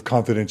reasons of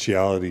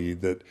confidentiality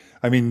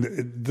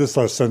this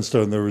last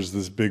Sunstone, there was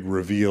this big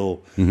reveal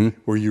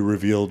where you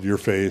revealed your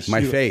face.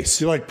 My face.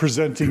 You're like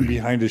presenting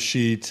behind a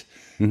sheet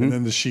and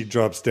then the sheet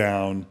drops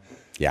down.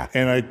 Yeah.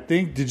 And I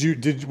think,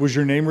 was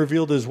your name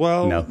revealed as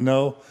well?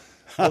 No.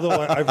 Although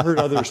I've heard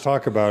others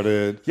talk about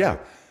it. Yeah.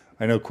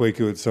 I know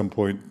Kwaku at some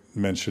point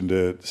mentioned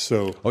it.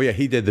 So, oh yeah,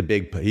 he did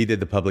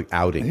the public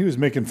outing. He was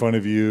making fun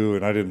of you,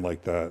 and I didn't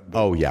like that. But,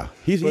 oh yeah,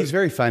 he's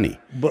very funny.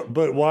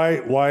 But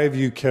why have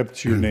you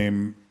kept your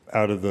name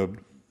out of the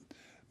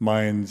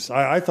minds?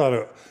 I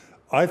thought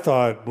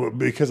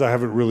because I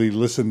haven't really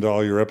listened to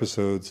all your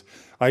episodes,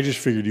 I just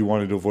figured you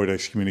wanted to avoid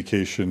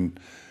excommunication,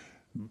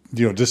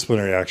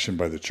 disciplinary action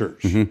by the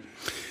church.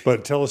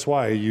 But tell us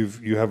why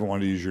you haven't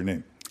wanted to use your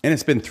name. And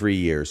it's been 3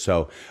 years.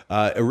 So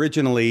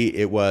originally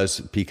it was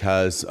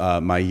because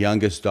my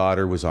youngest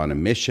daughter was on a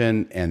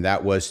mission, and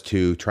that was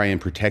to try and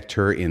protect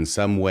her in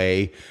some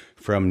way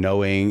from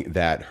knowing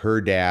that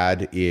her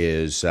dad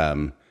is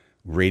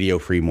Radio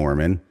Free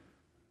Mormon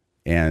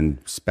and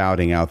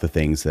spouting out the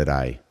things that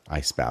I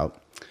spout.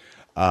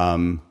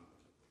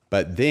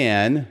 But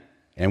then,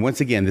 and once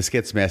again, this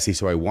gets messy,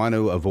 so I want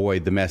to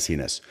avoid the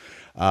messiness.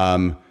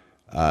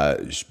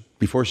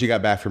 Before she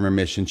got back from her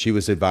mission, she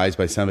was advised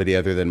by somebody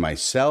other than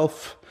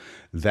myself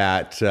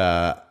that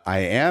I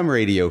am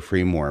Radio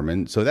Free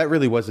Mormon. So that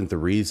really wasn't the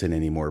reason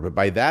anymore. But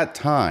by that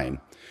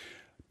time,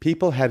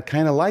 people had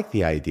kind of liked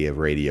the idea of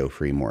Radio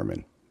Free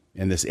Mormon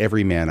and this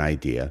everyman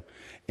idea.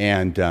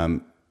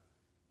 And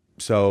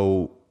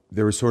so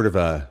there was sort of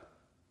a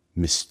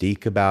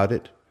mystique about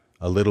it,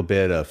 a little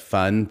bit of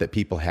fun that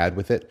people had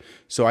with it.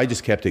 So I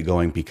just kept it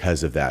going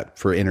because of that,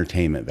 for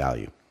entertainment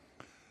value.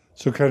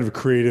 So kind of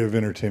creative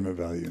entertainment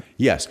value.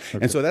 Yes. Okay.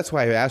 And so that's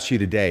why I asked you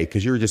today,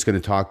 because you were just going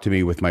to talk to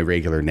me with my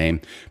regular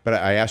name, but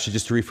I asked you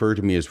just to refer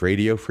to me as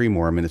Radio Free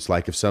Mormon. It's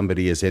like if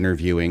somebody is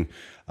interviewing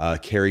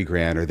Cary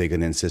Grant, are they going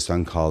to insist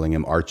on calling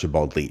him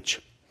Archibald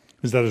Leach?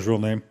 Is that his real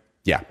name?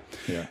 Yeah.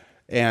 Yeah.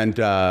 And,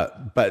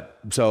 but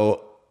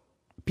so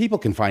people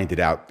can find it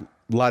out.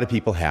 A lot of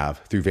people have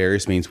through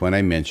various means when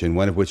I mentioned,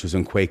 one of which was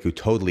when Kwaku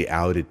totally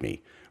outed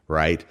me,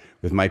 right?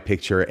 With my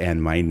picture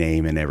and my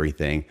name and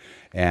everything.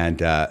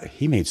 And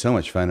he made so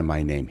much fun of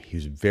my name. He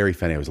was very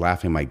funny. I was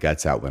laughing my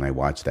guts out when I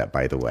watched that,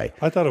 by the way.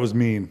 I thought it was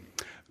mean.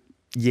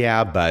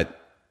 Yeah,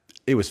 but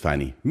it was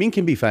funny. Mean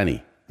can be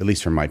funny, at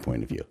least from my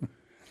point of view.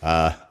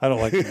 I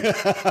don't like mean.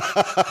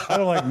 I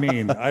don't like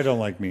mean. I don't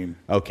like mean.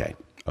 Okay.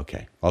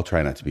 I'll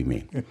try not to be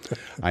mean.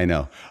 I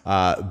know.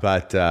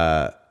 But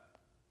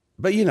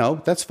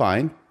that's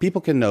fine.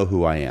 People can know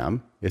who I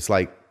am. It's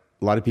like,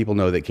 a lot of people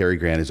know that Cary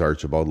Grant is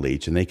Archibald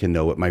Leach, and they can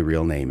know what my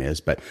real name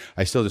is, but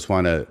I still just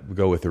want to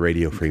go with the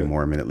Radio Free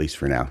Mormon, at least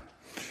for now.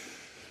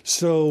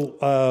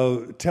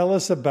 So tell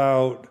us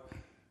about,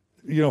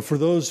 for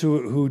those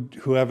who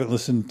haven't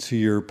listened to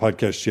your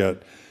podcast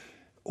yet,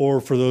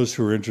 or for those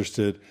who are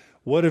interested,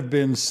 what have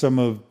been some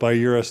of, by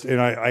your, and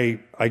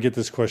I get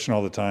this question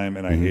all the time,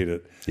 and I hate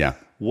it. Yeah.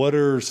 what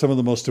are some of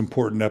the most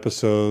important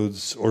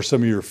episodes or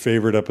some of your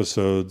favorite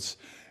episodes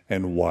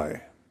and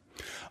why?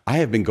 I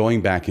have been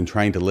going back and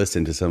trying to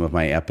listen to some of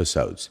my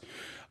episodes.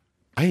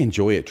 I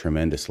enjoy it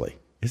tremendously.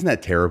 Isn't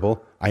that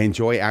terrible? I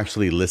enjoy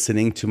actually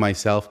listening to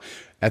myself.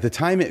 At the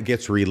time it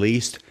gets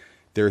released,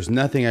 there's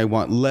nothing I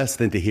want less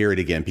than to hear it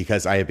again,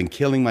 because I have been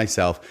killing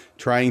myself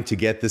trying to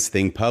get this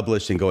thing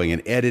published and going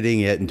and editing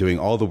it and doing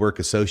all the work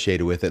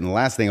associated with it. And the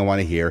last thing I want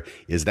to hear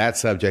is that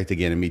subject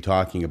again and me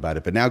talking about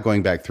it. But now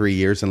going back 3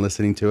 years and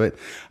listening to it,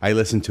 I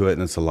listen to it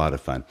and it's a lot of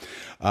fun.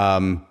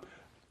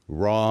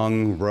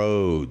 Wrong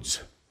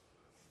Roads.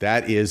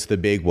 That is the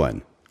big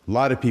one. A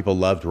lot of people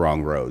loved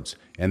Wrong Roads.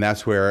 And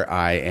that's where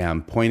I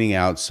am pointing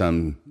out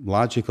some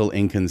logical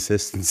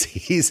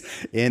inconsistencies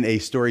in a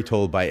story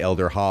told by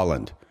Elder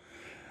Holland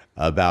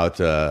about,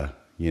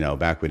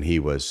 back when he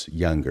was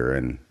younger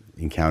and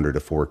encountered a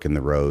fork in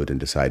the road and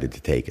decided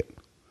to take it.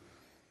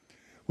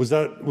 Was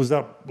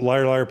that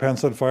Liar, Liar,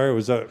 Pants on Fire?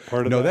 Was that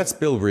part of that? No, that's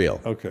Bill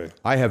Reel. Okay.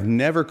 I have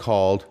never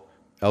called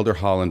Elder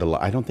Holland a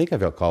liar. I don't think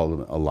I've called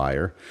him a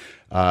liar.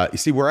 You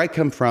see, where I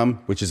come from,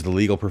 which is the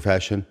legal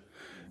profession,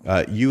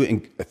 there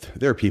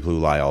are people who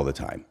lie all the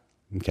time.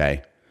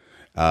 Okay.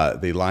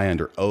 They lie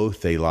under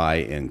oath. They lie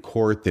in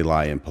court. They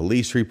lie in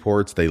police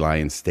reports. They lie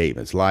in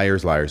statements.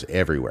 Liars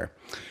everywhere.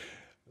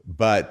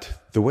 But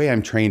the way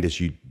I'm trained is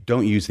you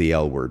don't use the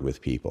L word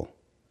with people.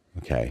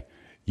 Okay.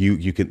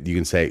 You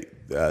can say,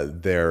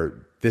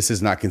 this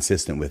is not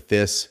consistent with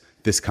this.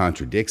 This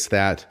contradicts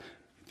that.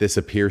 This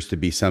appears to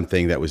be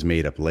something that was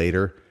made up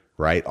later,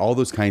 right? All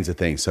those kinds of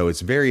things. So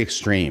it's very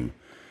extreme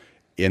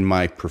in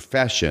my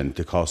profession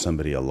to call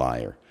somebody a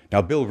liar.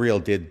 Now, Bill Reel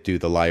did do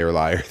the liar,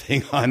 liar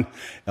thing on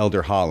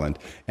Elder Holland.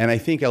 And I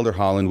think Elder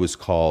Holland was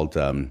called,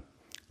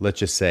 let's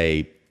just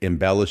say,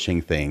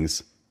 embellishing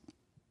things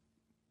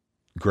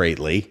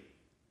greatly.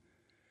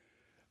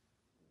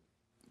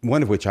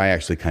 One of which I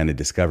actually kind of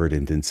discovered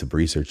and did some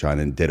research on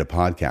and did a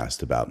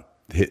podcast about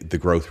the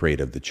growth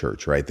rate of the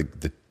church, right?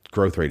 The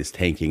growth rate is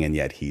tanking, and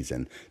yet he's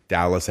in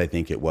Dallas, I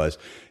think it was,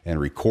 and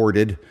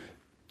recorded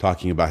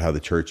talking about how the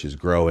church is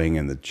growing,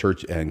 and the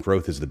church and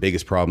growth is the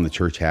biggest problem the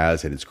church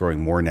has, and it's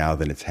growing more now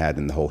than it's had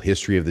in the whole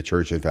history of the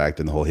church. In fact,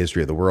 in the whole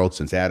history of the world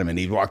since Adam and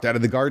Eve walked out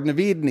of the Garden of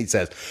Eden, he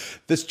says,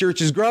 this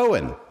church is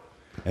growing.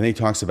 And then he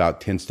talks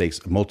about 10 stakes,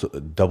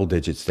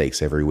 double-digit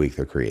stakes every week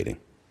they're creating.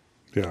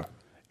 Yeah.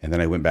 And then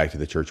I went back to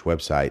the church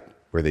website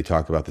where they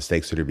talk about the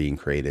stakes that are being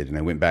created. And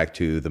I went back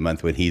to the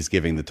month when he's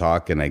giving the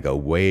talk, and I go,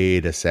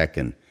 wait a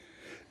second.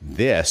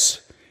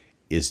 This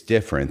is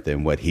different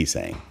than what he's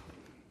saying.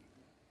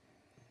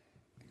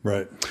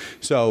 Right.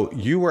 So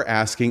you were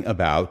asking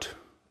about...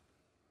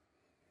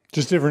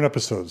 just different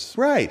episodes.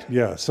 Right.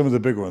 Yeah, some of the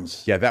big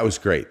ones. Yeah, that was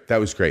great.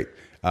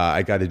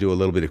 I got to do a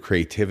little bit of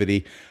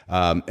creativity.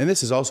 And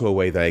this is also a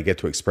way that I get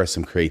to express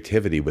some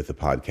creativity with the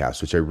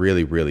podcast, which I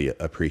really, really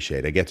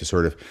appreciate. I get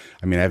to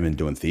I haven't been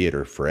doing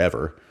theater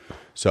forever.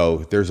 So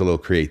there's a little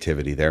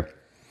creativity there.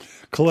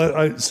 Colette,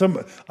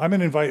 I'm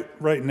going to invite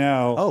right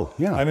now. Oh,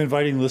 yeah. I'm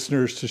inviting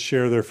listeners to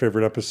share their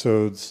favorite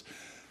episodes.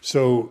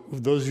 So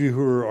those of you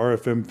who are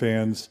RFM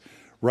fans,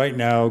 right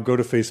now, go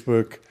to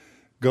Facebook,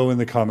 go in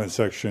the comment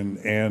section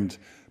and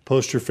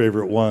post your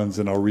favorite ones,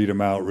 and I'll read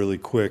them out really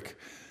quick.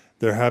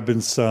 There have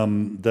been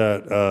some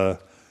that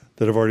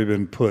have already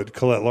been put.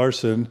 Colette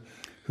Larson,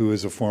 who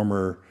is a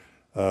former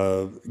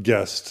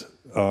guest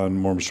on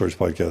Mormon Stories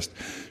podcast,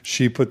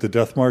 she put the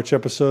Death March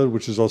episode,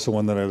 which is also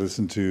one that I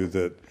listened to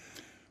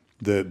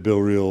that Bill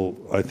Reel,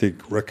 I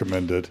think,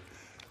 recommended.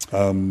 He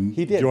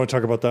did. Do you want to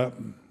talk about that?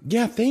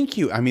 Yeah, thank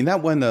you.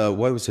 That one,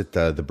 what was it?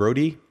 The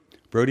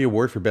Brody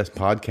Award for Best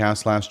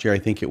Podcast last year, I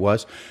think it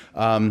was.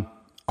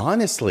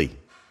 Honestly,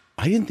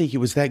 I didn't think it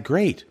was that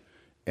great.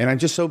 And I'm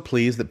just so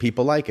pleased that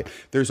people like it.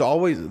 There's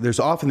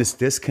often this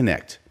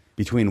disconnect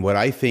between what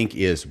I think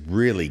is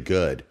really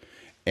good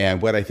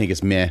and what I think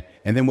is meh,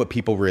 and then what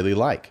people really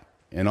like.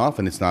 And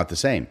often it's not the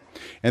same.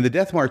 And the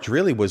Death March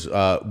really was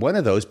one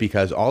of those,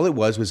 because all it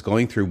was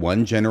going through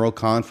one general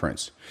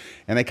conference.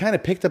 And I kind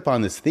of picked up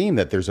on this theme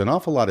that there's an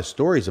awful lot of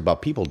stories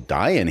about people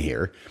dying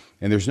here,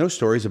 and there's no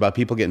stories about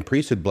people getting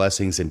priesthood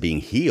blessings and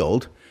being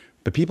healed.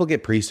 But people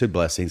get priesthood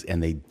blessings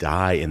and they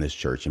die in this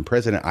church. And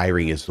President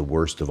Eyring is the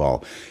worst of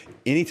all.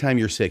 Anytime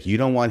you're sick, you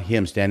don't want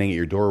him standing at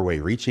your doorway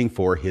reaching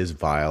for his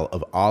vial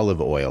of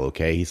olive oil,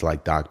 okay? He's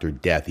like Dr.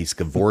 Death. He's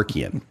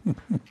Kevorkian.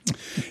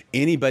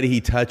 Anybody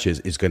he touches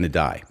is going to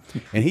die.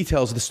 And he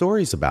tells the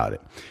stories about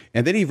it.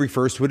 And then he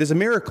refers to it as a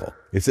miracle.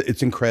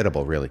 It's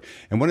incredible, really.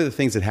 And one of the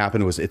things that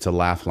happened was it's a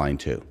laugh line,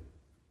 too.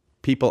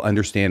 People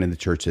understand in the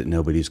church that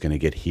nobody's going to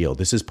get healed.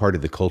 This is part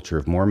of the culture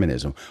of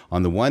Mormonism.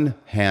 On the one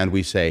hand,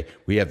 we say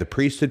we have the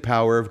priesthood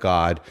power of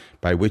God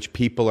by which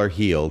people are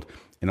healed.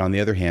 And on the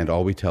other hand,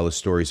 all we tell is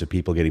stories of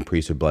people getting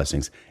priesthood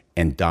blessings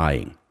and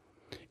dying.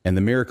 And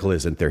the miracle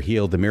isn't they're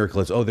healed. The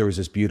miracle is, oh, there was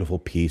this beautiful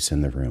peace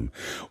in the room.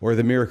 Or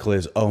the miracle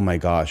is, oh my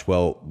gosh,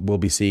 well, we'll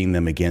be seeing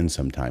them again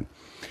sometime.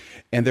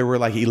 And there were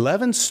like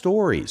 11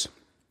 stories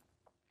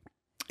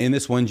in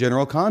this one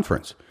general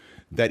conference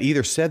that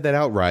either said that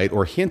outright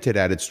or hinted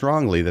at it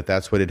strongly that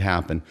that's what had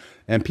happened.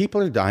 And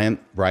people are dying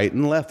right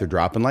and left. They're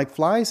dropping like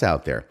flies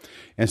out there.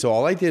 And so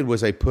all I did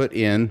was I put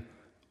in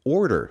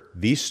order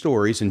these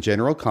stories in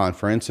general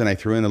conference, and I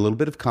threw in a little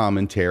bit of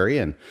commentary.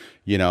 And,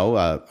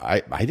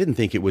 I didn't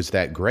think it was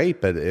that great,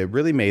 but it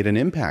really made an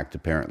impact,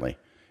 apparently.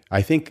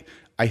 I think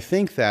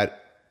that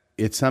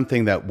it's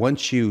something that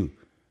once you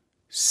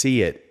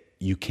see it,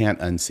 you can't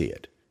unsee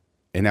it.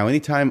 And now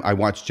anytime I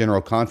watch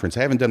general conference,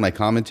 I haven't done my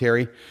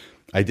commentary.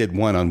 I did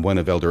one on one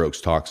of Elder Oak's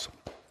talks,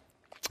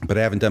 but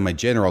I haven't done my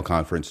general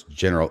conference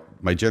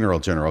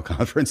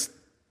conference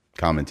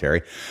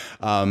commentary.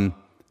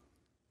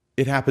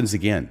 It happens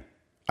again.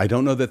 I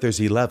don't know that there's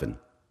 11,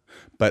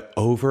 but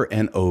over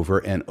and over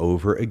and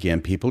over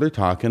again, people are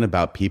talking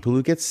about people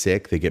who get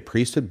sick, they get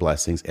priesthood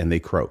blessings, and they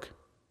croak.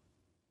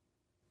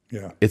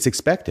 Yeah. It's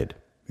expected.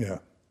 Yeah.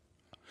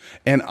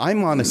 And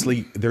I'm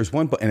honestly, there's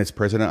one, and it's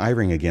President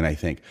Eyring again, I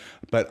think,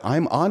 but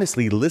I'm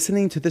honestly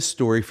listening to this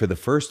story for the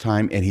first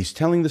time, and he's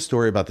telling the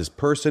story about this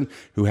person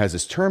who has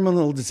this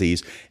terminal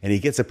disease, and he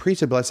gets a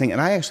priesthood blessing, and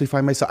I actually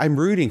find myself, I'm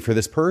rooting for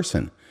this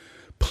person.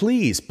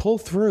 Please pull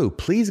through.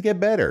 Please get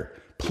better.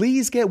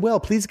 Please get well.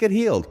 Please get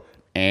healed.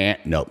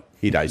 Nope,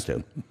 he dies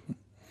too.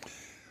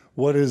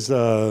 What is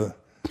Why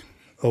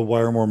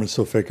Are Mormons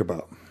So Fake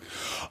about?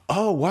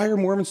 Oh, why are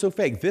Mormons so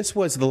fake? This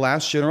was the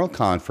last general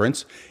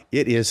conference.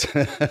 It is.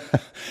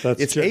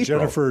 It's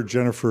April.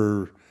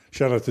 Jennifer.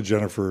 Shout out to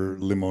Jennifer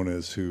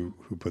Limones who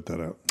put that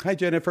out. Hi,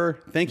 Jennifer.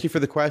 Thank you for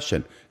the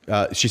question.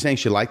 She's saying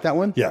she liked that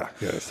one? Yeah.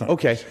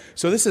 Okay.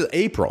 So this is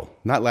April,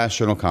 not last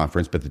general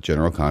conference, but the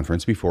general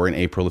conference before in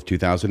April of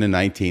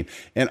 2019.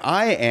 And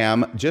I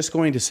am just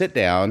going to sit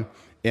down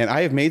and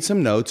I have made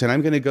some notes, and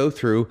I'm going to go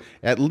through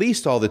at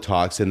least all the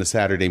talks in the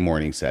Saturday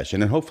morning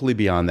session and hopefully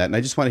beyond that. And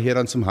I just want to hit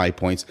on some high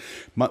points.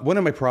 One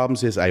of my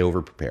problems is I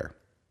over-prepare.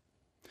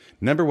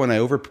 Number one, I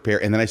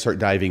over-prepare, and then I start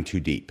diving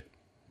too deep.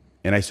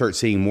 And I start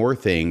seeing more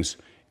things,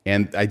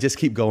 and I just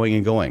keep going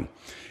and going.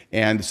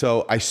 And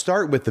so I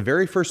start with the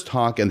very first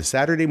talk in the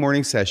Saturday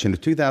morning session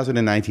of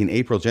 2019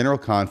 April General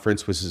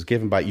Conference, which was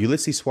given by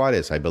Ulysses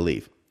Suarez, I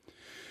believe.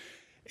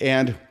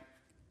 And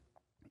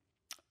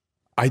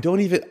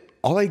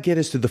all I get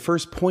is to the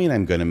first point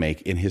I'm going to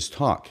make in his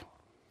talk.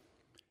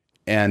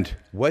 And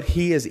what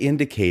he is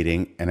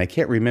indicating, and I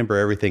can't remember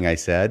everything I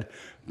said,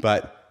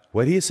 but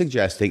what he is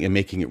suggesting and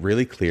making it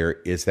really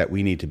clear is that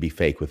we need to be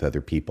fake with other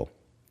people.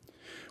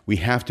 We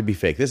have to be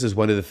fake. This is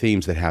one of the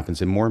themes that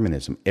happens in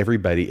Mormonism.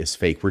 Everybody is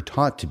fake. We're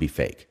taught to be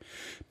fake.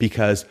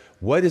 Because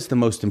what is the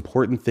most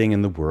important thing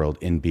in the world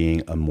in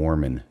being a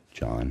Mormon,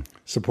 John?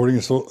 Supporting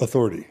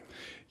authority.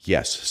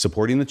 Yes,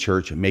 supporting the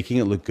church, making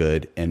it look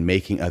good, and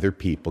getting other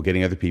people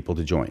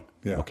to join.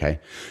 Yeah. Okay?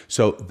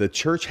 So the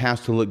church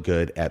has to look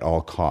good at all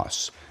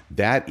costs.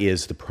 That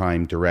is the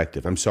prime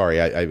directive. I'm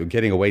sorry, I'm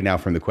getting away now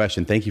from the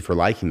question. Thank you for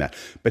liking that.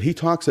 But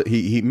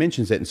he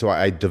mentions it, and so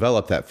I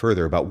developed that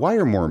further about why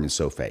are Mormons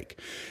so fake?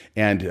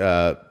 And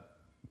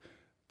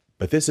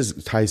but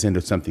this ties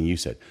into something you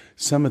said.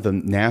 Some of the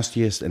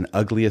nastiest and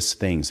ugliest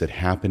things that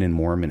happen in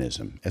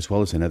Mormonism, as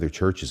well as in other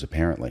churches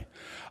apparently,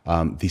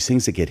 these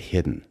things that get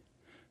hidden.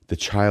 The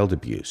child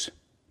abuse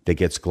that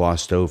gets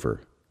glossed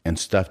over and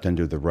stuffed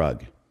under the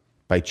rug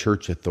by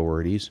church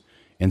authorities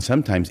and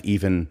sometimes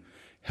even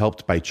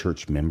helped by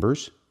church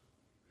members.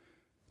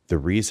 The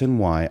reason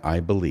why I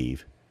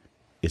believe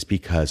is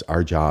because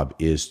our job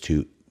is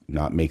to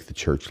not make the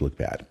church look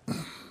bad.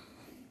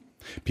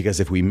 Because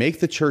if we make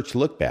the church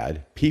look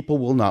bad, people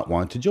will not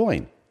want to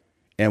join.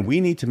 And we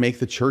need to make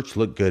the church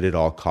look good at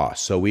all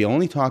costs. So we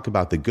only talk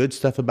about the good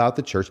stuff about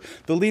the church.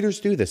 The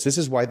leaders do this. This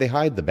is why they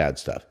hide the bad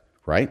stuff,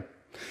 right?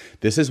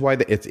 This is why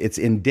it's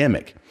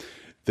endemic.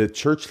 The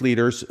church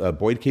leaders,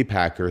 Boyd K.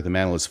 Packer, the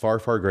mantle is far,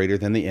 far greater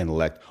than the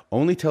intellect,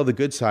 only tell the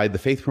good side, the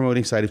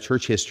faith-promoting side of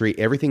church history.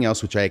 Everything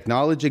else, which I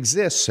acknowledge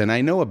exists and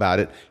I know about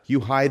it, you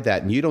hide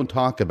that and you don't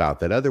talk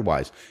about that.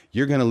 Otherwise,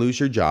 you're going to lose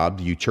your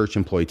job, you church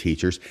employee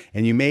teachers,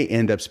 and you may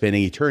end up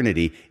spending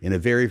eternity in a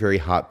very, very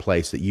hot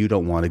place that you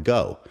don't want to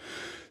go.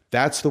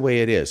 That's the way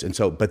it is. And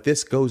so, but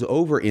this goes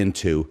over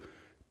into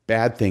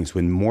bad things.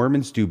 When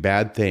Mormons do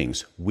bad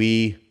things,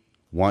 we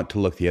want to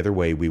look the other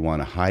way. We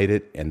want to hide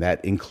it, and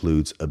that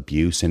includes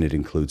abuse, and it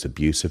includes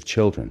abuse of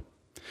children.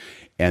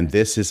 And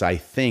this is, I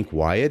think,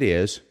 why it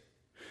is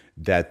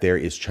that there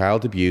is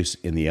child abuse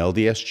in the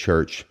LDS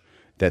church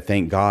that,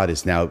 thank God,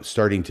 is now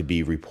starting to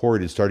be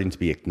reported, starting to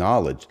be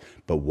acknowledged,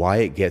 but why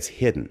it gets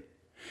hidden.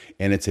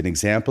 And it's an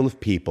example of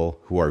people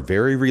who are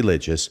very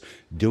religious,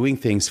 doing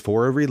things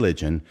for a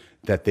religion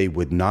that they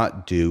would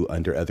not do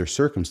under other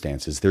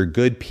circumstances. They're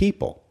good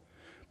people,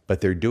 but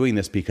they're doing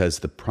this because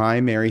the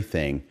primary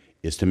thing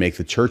is to make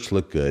the church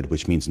look good,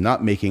 which means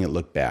not making it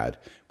look bad,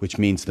 which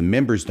means the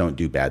members don't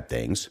do bad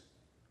things,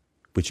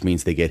 which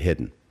means they get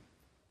hidden.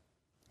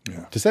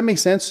 Yeah. Does that make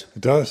sense?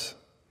 It does.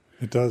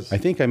 It does. I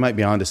think I might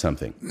be onto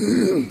something.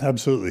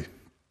 Absolutely.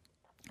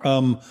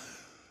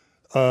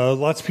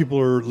 Lots of people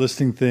are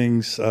listing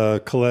things.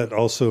 Colette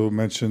also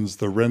mentions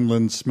the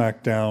Renlund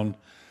SmackDown.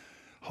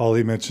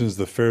 Holly mentions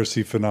the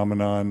Pharisee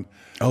phenomenon.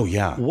 Oh,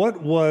 yeah.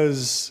 What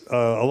was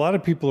a lot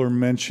of people are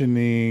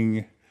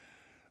mentioning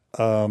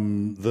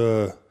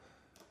the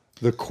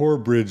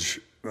Corbridge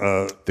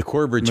The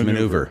Corbridge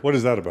maneuver. What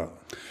is that about?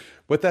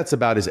 What that's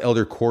about is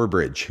Elder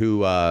Corbridge,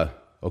 who,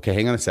 okay,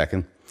 hang on a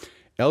second.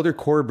 Elder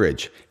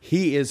Corbridge,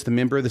 he is the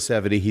member of the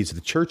 70. He's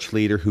the church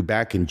leader who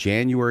back in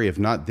January of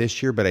not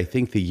this year, but I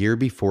think the year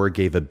before,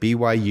 gave a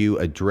BYU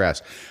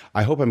address.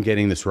 I hope I'm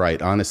getting this right.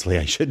 Honestly,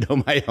 I should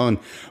know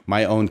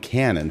my own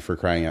canon, for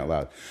crying out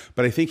loud.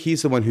 But I think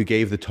he's the one who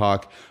gave the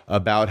talk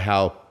about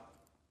how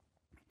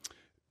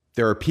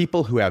there are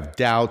people who have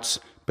doubts,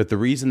 but the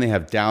reason they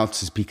have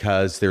doubts is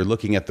because they're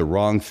looking at the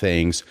wrong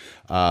things.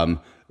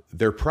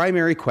 There are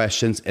primary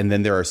questions, and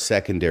then there are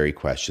secondary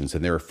questions.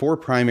 And there are 4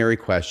 primary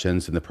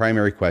questions, and the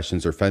primary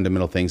questions are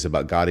fundamental things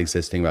about God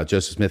existing, about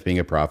Joseph Smith being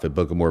a prophet,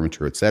 Book of Mormon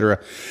true,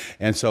 etc.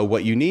 And so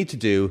what you need to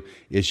do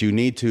is you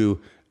need to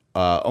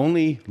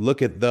only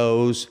look at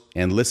those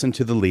and listen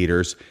to the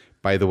leaders.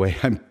 By the way,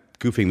 I'm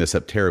goofing this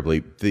up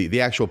terribly.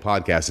 The actual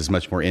podcast is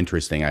much more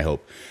interesting, I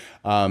hope.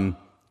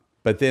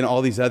 But then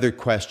all these other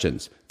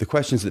questions, the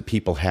questions that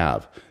people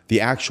have,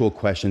 the actual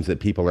questions that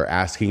people are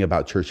asking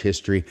about church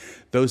history,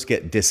 those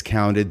get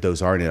discounted.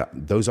 Those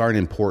aren't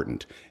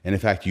important. And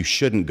in fact, you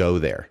shouldn't go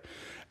there.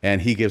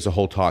 And he gives a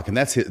whole talk, and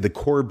that's the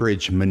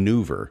Corbridge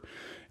maneuver.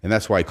 And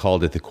that's why I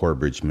called it the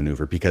Corbridge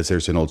maneuver, because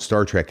there's an old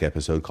Star Trek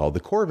episode called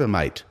the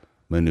Corbomite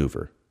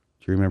maneuver.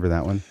 Do you remember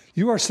that one?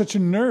 You are such a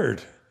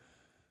nerd.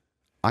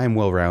 I am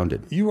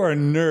well-rounded. You are a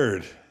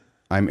nerd.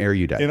 I'm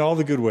erudite. In all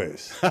the good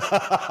ways.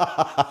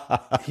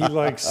 He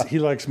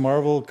likes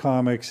Marvel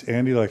comics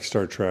and he likes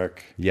Star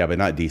Trek. Yeah, but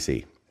not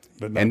DC.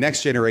 And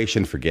Next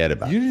Generation, forget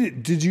about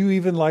it. Did you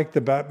even like the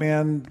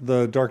Batman,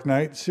 the Dark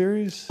Knight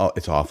series? Oh,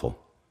 it's awful.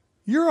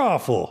 You're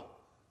awful.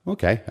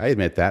 Okay, I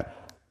admit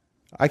that.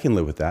 I can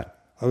live with that.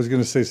 I was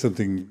going to say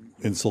something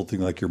insulting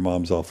like your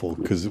mom's awful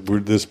because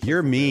we're this.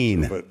 You're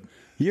mean. But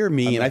you're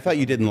mean. I thought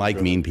you didn't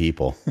like mean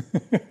people.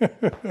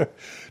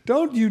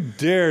 Don't you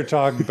dare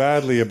talk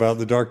badly about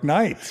the Dark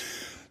Knight.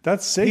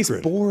 That's sacred.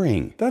 He's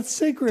boring. That's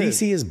sacred.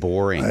 DC is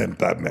boring. I am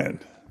Batman.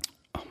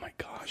 Oh my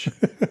gosh.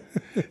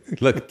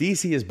 Look,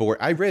 DC is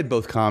boring. I read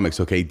both comics,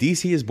 okay?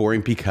 DC is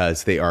boring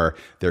because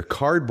they're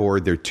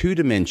cardboard, they're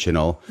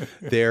two-dimensional,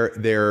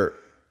 they're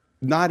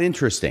not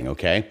interesting,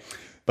 okay?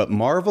 But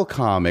Marvel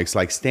Comics,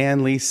 like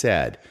Stan Lee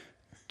said,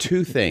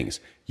 2 things.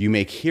 You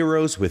make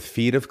heroes with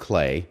feet of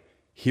clay,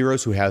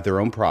 heroes who have their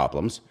own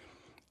problems,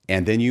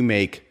 and then you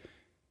make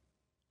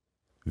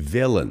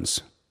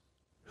villains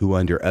who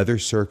under other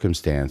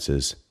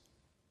circumstances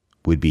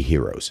would be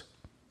heroes.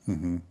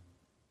 Mm-hmm.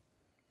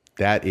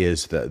 That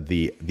is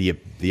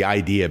the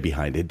idea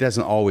behind it. It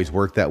doesn't always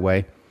work that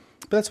way,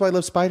 but that's why I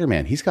love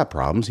Spider-Man. He's got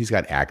problems. He's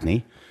got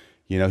acne.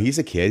 You know, he's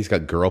a kid. He's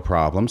got girl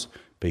problems,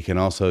 but he can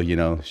also, you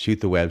know,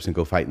 shoot the webs and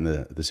go fighting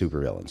the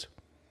supervillains.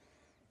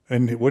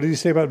 And what did you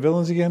say about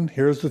villains again?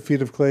 Heroes with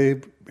feet of clay,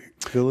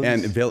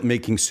 villains? And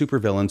making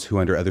supervillains who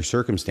under other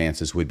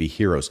circumstances would be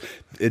heroes.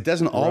 It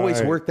doesn't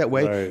always work that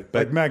way. Right.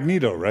 But like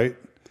Magneto, right?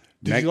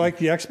 Did you like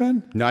the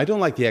X-Men? No, I don't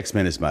like the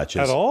X-Men as much.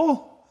 At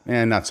all?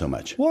 And not so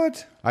much.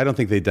 What? I don't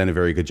think they've done a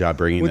very good job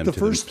bringing them to the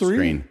first 3?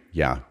 Screen.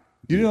 Yeah.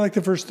 You didn't like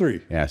the first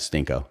 3? Yeah,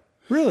 stinko.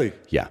 Really?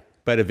 Yeah.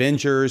 But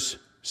Avengers,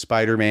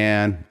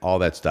 Spider-Man, all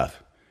that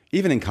stuff.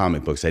 Even in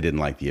comic books, I didn't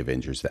like the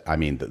Avengers.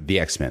 The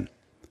X-Men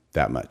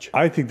that much.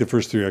 I think the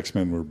first 3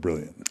 X-Men were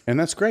brilliant. And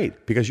that's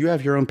great because you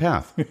have your own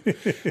path.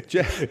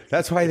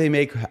 That's why they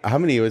make, how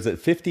many was it?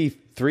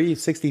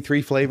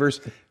 63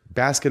 flavors?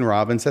 Baskin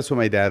Robbins. That's what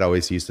my dad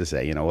always used to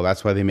say. You know, well,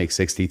 that's why they make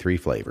 63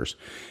 flavors.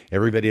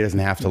 Everybody doesn't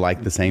have to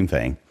like the same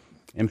thing.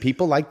 And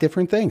people like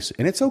different things.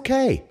 And it's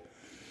okay.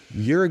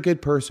 You're a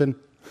good person.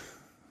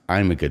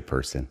 I'm a good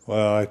person.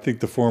 Well, I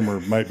think the former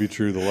might be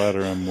true. The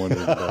latter, I'm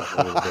wondering about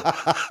a little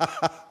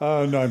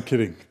bit. No, I'm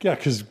kidding. Yeah,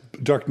 because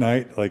Dark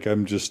Knight, like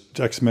I'm just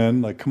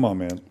X-Men. Like, come on,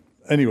 man.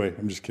 Anyway,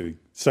 I'm just kidding.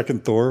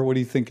 Second Thor, what are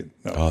you thinking?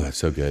 No. Oh, that's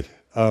so good.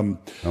 Oh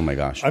my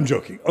gosh. I'm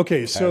joking.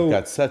 Okay, so I've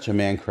got such a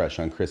man crush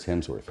on Chris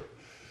Hemsworth.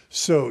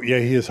 So yeah,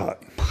 he is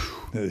hot.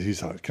 He's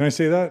hot. Can I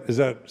say that? Is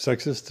that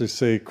sexist to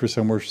say Chris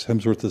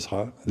Hemsworth is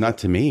hot? Not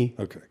to me.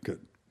 Okay, good.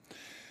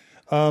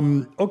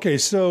 Okay,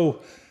 so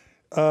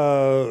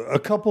a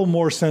couple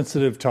more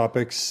sensitive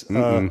topics.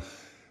 Jonathan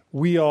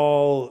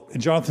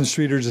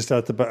Streeter just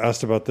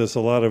asked about this.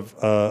 A lot of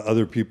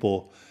other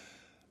people.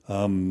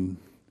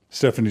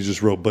 Stephanie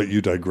just wrote, "But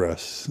you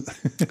digress."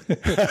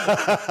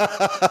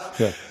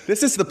 Yeah.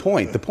 This is the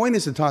point. The point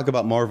is to talk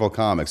about Marvel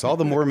Comics. All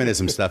the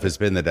Mormonism stuff has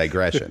been the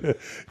digression.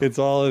 It's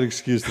all an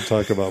excuse to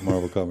talk about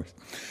Marvel Comics.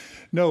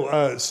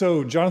 No,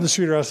 so Jonathan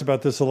Streeter asked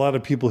about this. A lot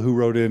of people who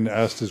wrote in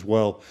asked as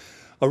well.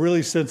 A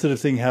really sensitive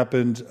thing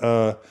happened.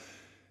 When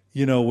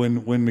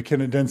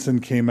McKenna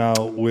Denson came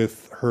out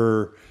with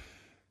her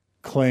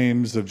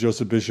claims of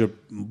Joseph Bishop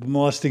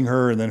molesting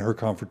her and then her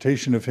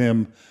confrontation of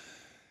him,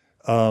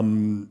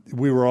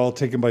 we were all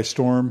taken by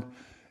storm.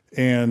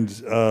 And,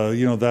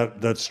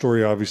 that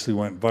story obviously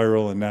went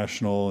viral and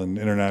national and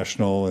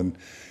international, and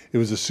it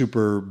was a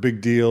super big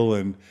deal.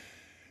 And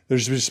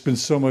there's just been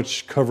so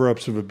much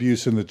cover-ups of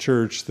abuse in the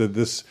church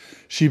that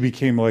she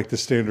became like the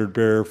standard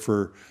bearer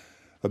for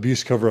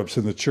abuse cover-ups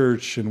in the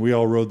church, and we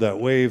all rode that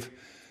wave.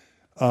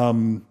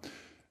 And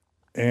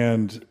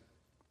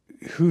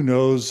who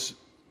knows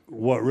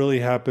what really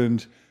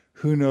happened?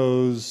 Who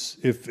knows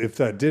if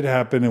that did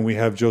happen and we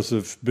have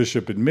Joseph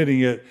Bishop admitting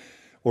it,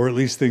 or at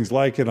least things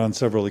like it on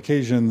several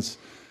occasions.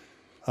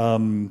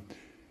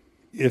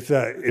 If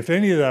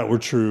any of that were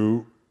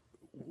true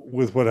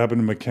with what happened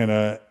to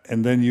McKenna,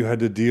 and then you had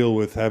to deal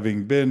with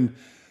having been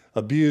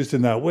abused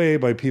in that way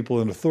by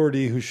people in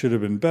authority who should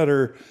have been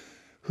better,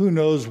 who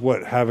knows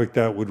what havoc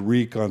that would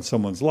wreak on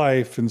someone's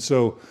life. And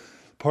so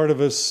part of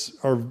us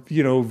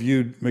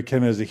viewed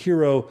McKenna as a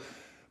hero.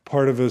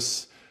 Part of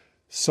us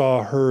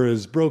saw her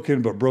as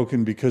broken, but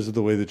broken because of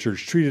the way the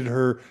church treated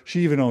her.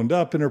 She even owned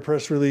up in her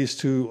press release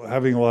to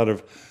having a lot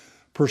of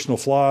personal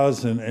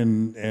flaws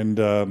and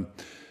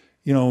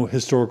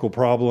historical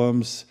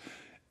problems.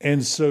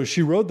 And so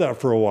she rode that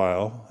for a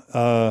while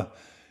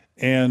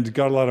and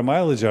got a lot of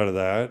mileage out of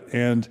that.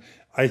 And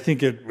I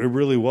think it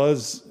really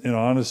was, in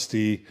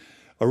honesty,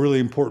 a really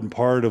important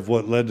part of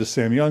what led to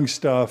Sam Young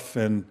stuff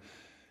and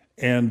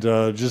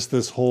just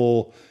this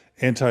whole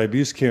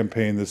anti-abuse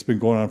campaign that's been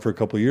going on for a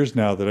couple of years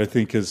now that I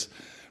think has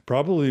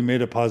probably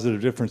made a positive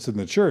difference in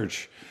the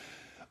church.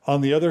 On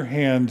the other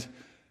hand,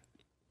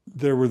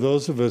 there were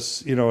those of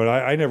us, and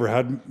I never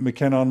had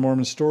McKenna on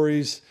Mormon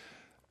Stories.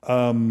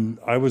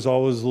 I was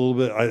always a little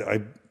bit,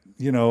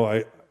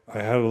 I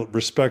had a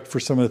respect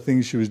for some of the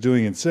things she was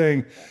doing and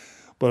saying,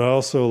 but I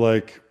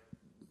also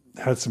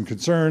had some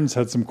concerns,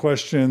 had some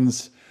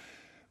questions,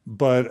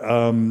 but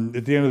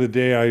at the end of the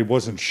day, I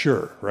wasn't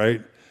sure,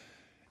 right?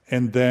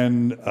 And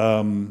then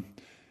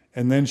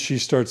she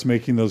starts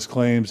making those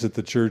claims that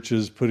the church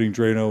is putting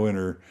Drano in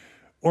her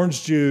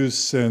orange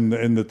juice and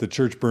that the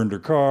church burned her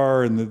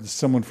car and that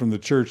someone from the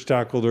church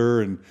tackled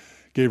her and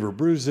gave her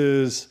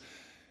bruises.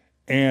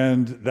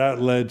 And that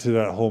led to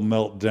that whole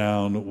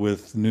meltdown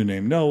with New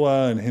Name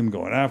Noah and him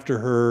going after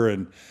her.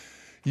 And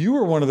you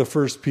were one of the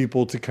first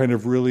people to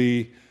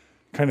really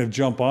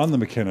jump on the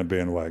McKenna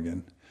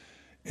bandwagon.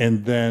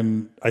 And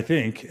then I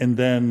think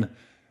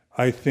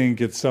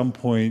at some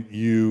point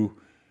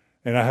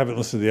and I haven't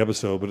listened to the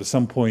episode, but at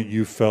some point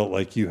you felt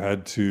like you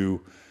had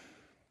to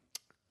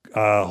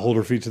hold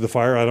her feet to the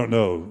fire. I don't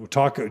know.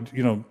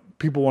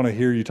 People want to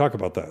hear you talk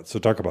about that. So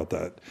talk about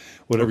that,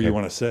 whatever you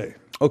want to say.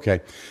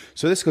 Okay.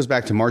 So this goes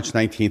back to March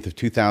 19th of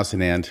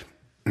 2000 and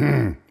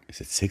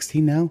is it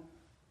 16 now?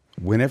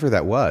 Whenever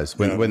that was,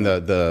 when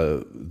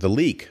the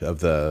leak of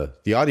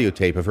the audio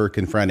tape of her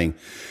confronting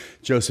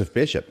Joseph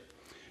Bishop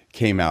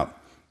came out.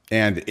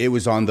 And it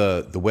was on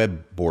the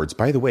web boards.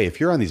 By the way, if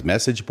you're on these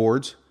message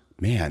boards,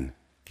 man,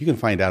 you can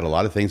find out a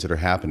lot of things that are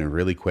happening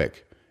really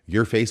quick.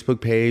 Your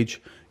Facebook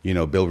page,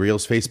 Bill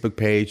Reel's Facebook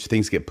page,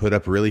 things get put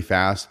up really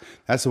fast.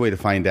 That's the way to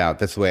find out.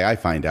 That's the way I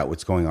find out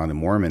what's going on in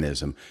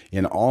Mormonism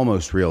in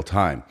almost real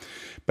time.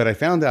 But I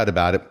found out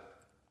about it.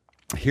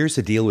 Here's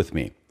the deal with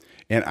me.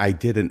 And I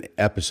did an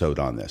episode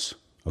on this,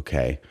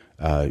 okay?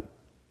 I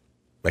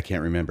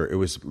can't remember. It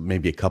was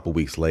maybe a couple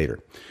weeks later.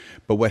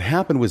 But what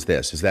happened was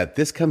is that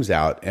this comes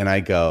out and I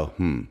go,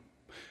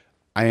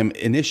 I am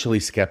initially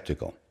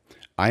skeptical.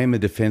 I am a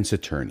defense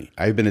attorney.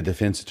 I've been a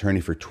defense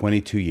attorney for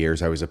 22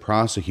 years. I was a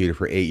prosecutor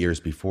for 8 years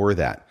before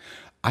that.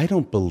 I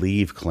don't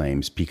believe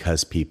claims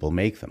because people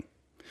make them.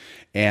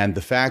 And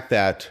the fact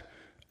that,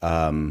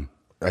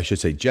 I should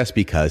say, just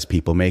because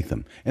people make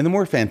them. And the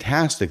more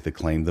fantastic the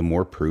claim, the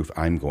more proof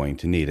I'm going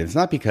to need. And it's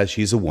not because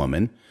she's a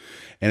woman,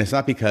 and it's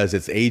not because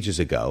it's ages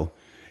ago.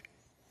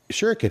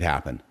 Sure, it could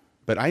happen.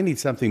 But I need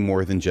something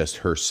more than just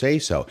her say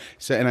so.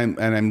 So, and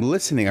I'm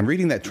listening. I'm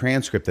reading that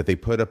transcript that they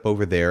put up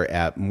over there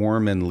at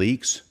Mormon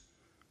Leaks,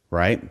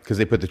 right? Because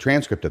they put the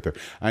transcript up there.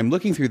 I'm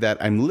looking through that.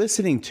 I'm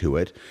listening to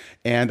it,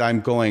 and I'm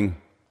going,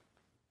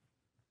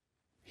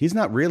 he's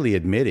not really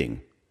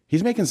admitting.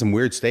 He's making some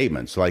weird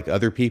statements like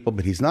other people,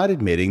 but he's not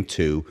admitting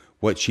to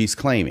what she's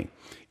claiming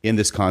in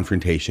this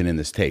confrontation in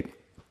this tape.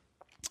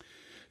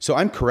 So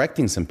I'm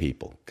correcting some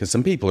people because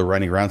some people are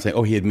running around saying,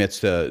 oh, he admits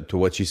to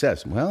what she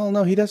says. Well,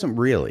 no, he doesn't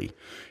really.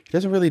 He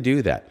doesn't really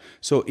do that.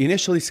 So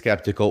initially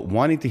skeptical,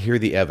 wanting to hear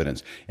the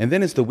evidence. And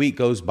then as the week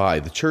goes by,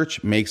 the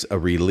church makes a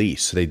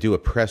release. They do a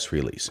press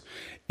release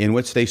in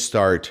which they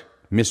start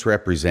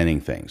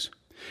misrepresenting things.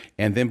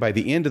 And then by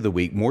the end of the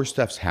week, more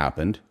stuff's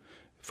happened.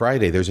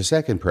 Friday, there's a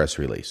second press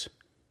release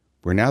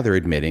where now they're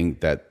admitting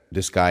that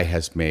this guy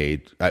has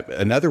made,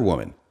 another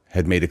woman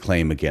had made a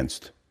claim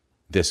against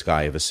this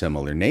guy of a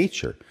similar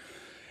nature.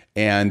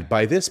 And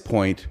by this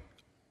point,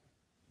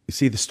 you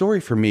see, the story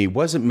for me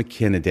wasn't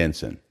McKenna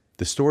Denson.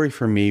 The story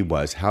for me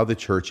was how the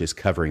church is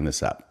covering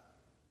this up.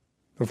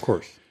 Of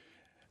course.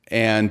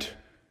 And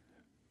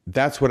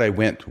that's what I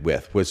went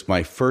with, was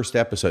my first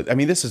episode. I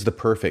mean, this is the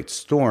perfect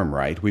storm,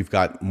 right? We've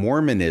got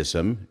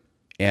Mormonism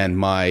and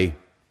my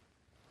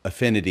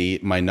affinity,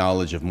 my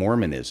knowledge of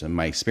Mormonism,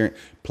 my experience,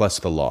 plus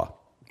the law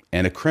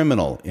and a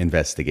criminal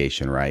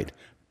investigation, right?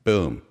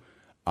 Boom.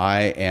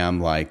 I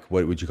am like,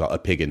 what would you call a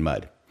pig in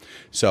mud?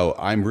 So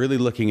I'm really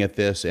looking at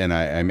this and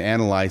I'm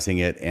analyzing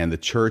it, and the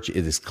church,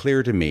 it is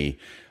clear to me,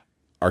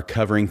 are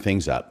covering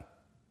things up,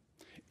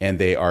 and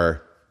they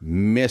are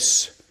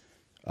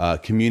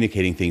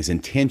communicating things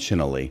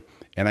intentionally.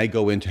 And I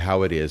go into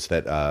how it is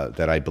that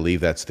I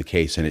believe that's the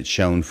case, and it's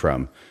shown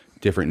from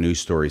different news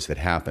stories that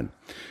happen.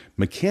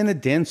 McKenna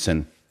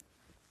Denson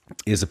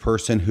is a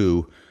person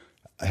who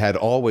had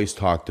always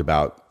talked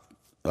about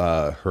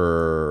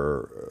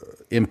her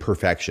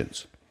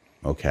imperfections,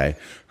 okay?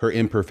 Her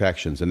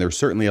imperfections, and there's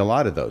certainly a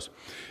lot of those.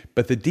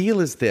 But the deal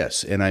is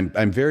this, and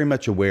I'm very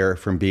much aware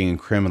from being in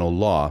criminal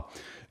law,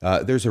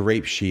 there's a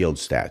rape shield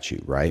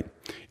statute, right?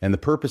 And the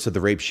purpose of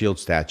the rape shield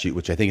statute,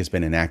 which I think has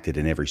been enacted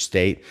in every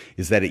state,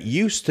 is that it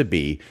used to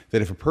be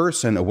that if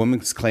a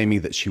woman's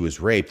claiming that she was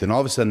raped, then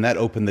all of a sudden that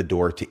opened the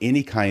door to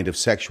any kind of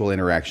sexual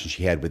interaction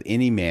she had with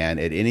any man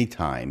at any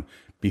time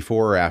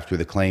before or after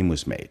the claim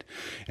was made.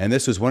 And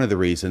this was one of the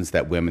reasons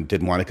that women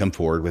didn't want to come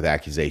forward with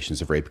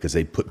accusations of rape, because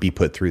they'd be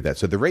put through that.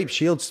 So the rape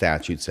shield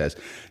statute says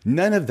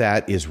none of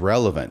that is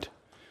relevant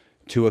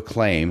to a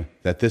claim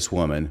that this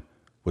woman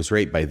was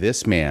raped by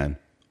this man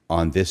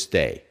on this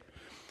day.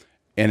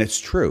 And it's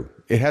true.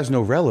 It has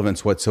no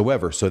relevance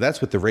whatsoever. So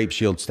that's what the rape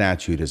shield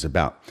statute is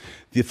about.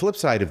 The flip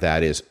side of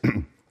that is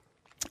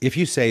if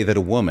you say that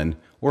a woman,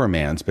 or a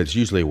man's, but it's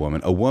usually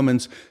a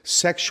woman's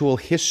sexual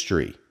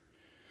history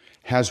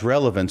has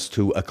relevance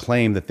to a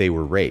claim that they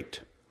were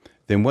raped,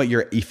 then what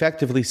you're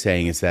effectively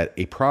saying is that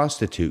a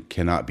prostitute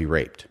cannot be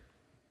raped.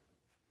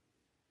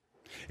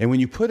 And when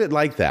you put it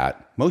like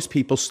that, most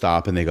people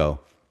stop and they go,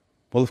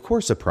 well, of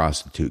course a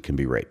prostitute can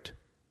be raped.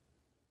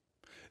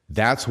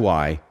 That's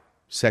why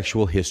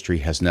sexual history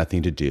has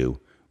nothing to do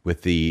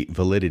with the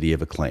validity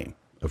of a claim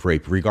of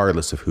rape,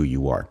 regardless of who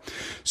you are.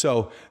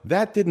 So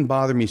that didn't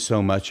bother me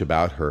so much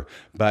about her,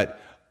 but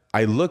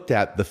I looked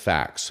at the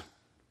facts,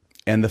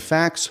 and the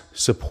facts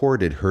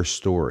supported her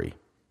story.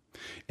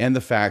 And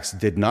the facts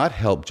did not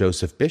help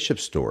Joseph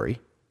Bishop's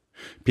story,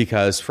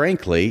 because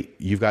frankly,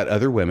 you've got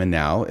other women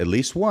now, at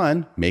least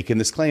one, making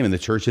this claim, and the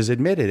church has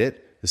admitted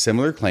it, a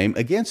similar claim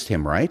against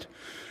him, right?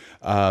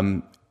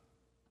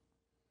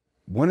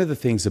 One of the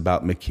things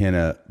about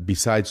McKenna,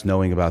 besides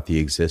knowing about the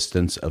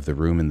existence of the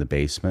room in the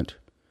basement,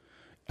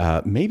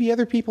 maybe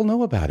other people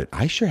know about it.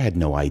 I sure had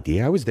no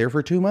idea. I was there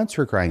for 2 months,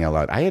 for crying out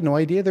loud. I had no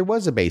idea there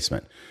was a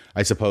basement.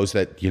 I suppose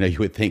that, you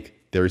would think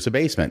there's a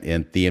basement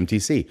in the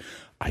MTC.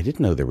 I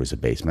didn't know there was a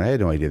basement. I had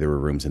no idea there were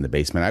rooms in the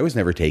basement. I was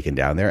never taken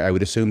down there. I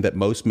would assume that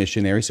most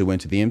missionaries who went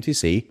to the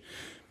MTC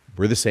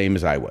were the same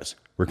as I was.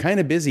 We're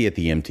kind of busy at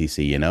the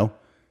MTC, You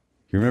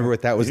remember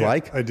what that was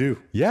like? I do.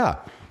 Yeah.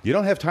 You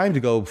don't have time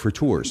to go for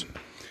tours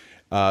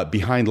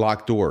behind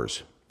locked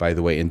doors, by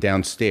the way, and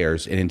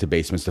downstairs and into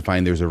basements to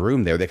find there's a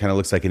room there that kind of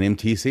looks like an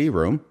MTC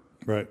room.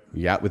 Right.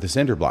 Yeah, with the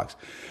cinder blocks.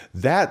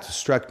 That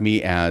struck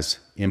me as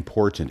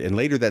important. And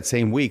later that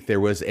same week, there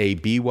was a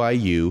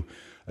BYU,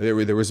 there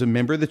was a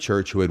member of the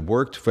church who had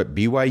worked for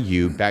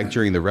BYU back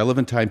during the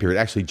relevant time period,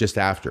 actually just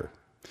after.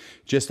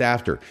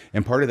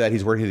 And part of that,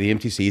 he's working at the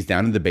MTC. He's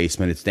down in the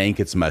basement. It's dank.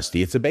 It's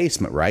musty. It's a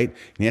basement, right?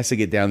 And he has to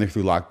get down there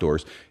through locked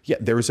doors. Yeah,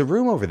 there was a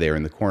room over there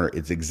in the corner.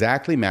 It's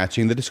exactly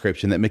matching the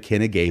description that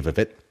McKenna gave of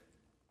it.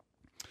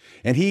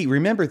 And he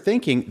remembered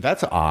thinking,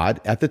 that's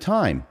odd at the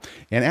time,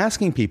 and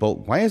asking people,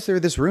 why is there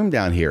this room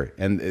down here?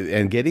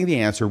 And getting the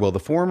answer, well, the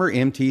former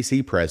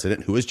MTC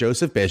president, who was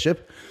Joseph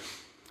Bishop,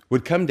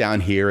 would come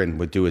down here and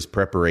would do his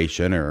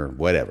preparation or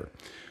whatever.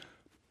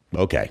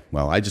 Okay,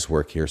 well, I just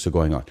work here, so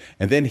going on.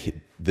 And then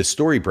the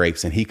story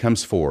breaks and he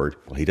comes forward.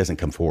 Well, he doesn't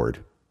come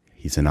forward.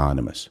 He's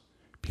anonymous.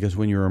 Because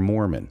when you're a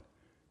Mormon,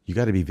 you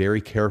got to be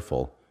very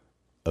careful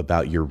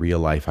about your real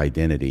life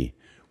identity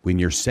when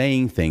you're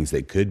saying things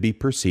that could be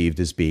perceived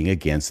as being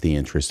against the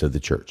interest of the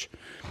church.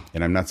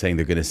 And I'm not saying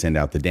they're going to send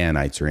out the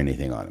Danites or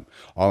anything on them.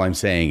 All I'm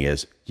saying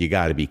is you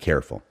got to be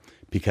careful,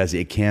 because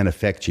it can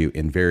affect you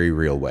in very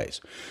real ways.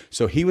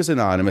 So he was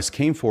anonymous,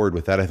 came forward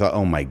with that. I thought,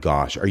 oh my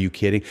gosh, are you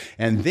kidding?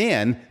 And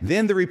then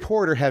the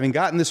reporter, having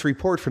gotten this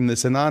report from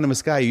this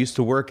anonymous guy who used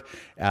to work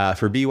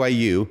for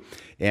BYU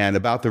and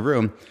about the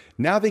room,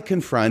 now they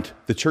confront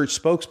the church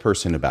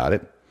spokesperson about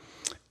it.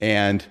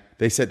 And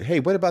they said, hey,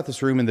 what about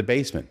this room in the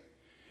basement?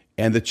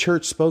 And the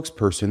church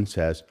spokesperson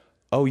says,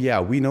 oh yeah,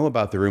 we know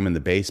about the room in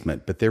the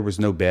basement, but there was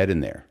no bed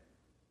in there.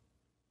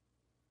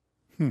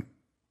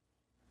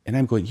 And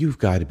I'm going, you've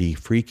got to be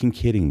freaking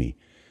kidding me.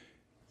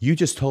 You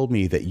just told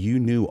me that you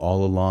knew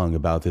all along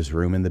about this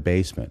room in the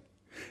basement,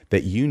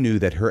 that you knew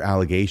that her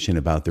allegation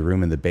about the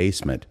room in the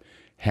basement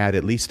had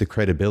at least the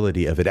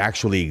credibility of it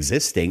actually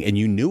existing, and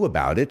you knew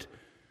about it,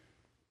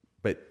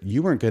 but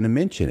you weren't going to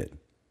mention it.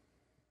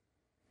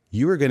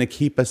 You were going to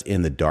keep us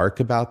in the dark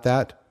about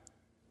that.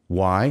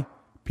 Why?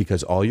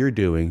 Because all you're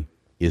doing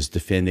is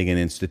defending an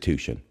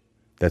institution.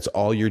 That's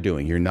all you're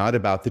doing. You're not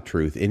about the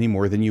truth any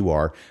more than you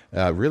are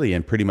really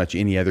in pretty much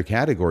any other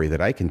category that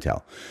I can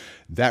tell.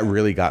 That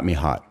really got me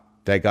hot.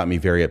 That got me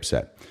very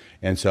upset.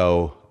 And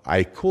so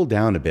I cooled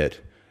down a bit.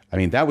 I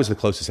mean, that was the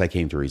closest I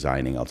came to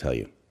resigning, I'll tell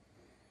you.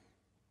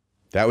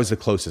 That was the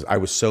closest. I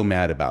was so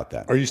mad about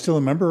that. Are you still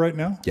a member right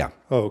now? Yeah.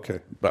 Oh, okay.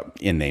 But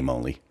in name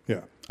only.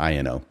 Yeah.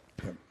 INO.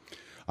 Yeah.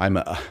 I'm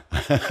a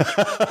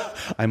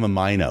I'm a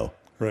Mino.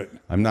 Right.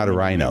 I'm not a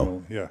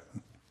rhino. Yeah.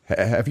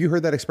 Have you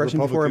heard that expression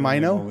before, a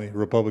Mino?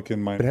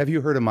 Republican Mino. But have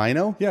you heard a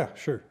Mino? Yeah,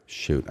 sure.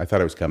 Shoot, I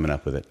thought I was coming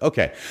up with it.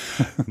 Okay.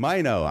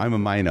 Mino. I'm a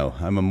Mino.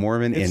 I'm a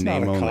Mormon in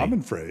name only. It's not a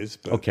common phrase.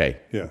 But okay.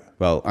 Yeah.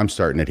 Well, I'm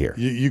starting it here.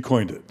 You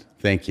coined it.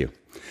 Thank you.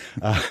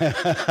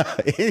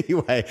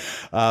 Anyway,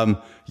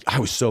 I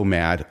was so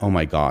mad. Oh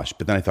my gosh.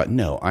 But then I thought,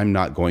 no, I'm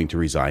not going to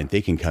resign.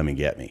 They can come and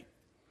get me.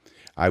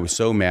 I was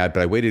so mad,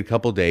 but I waited a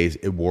couple of days.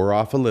 It wore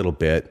off a little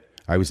bit.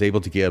 I was able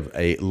to give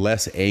a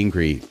less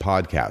angry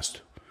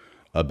podcast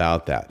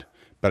about that.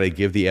 But I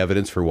give the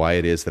evidence for why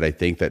it is that I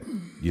think that,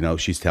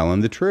 she's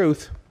telling the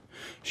truth.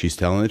 She's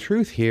telling the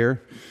truth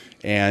here.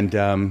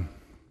 And,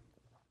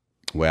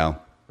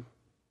 well,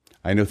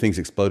 I know things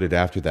exploded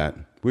after that.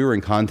 We were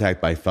in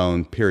contact by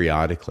phone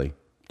periodically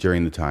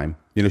during the time.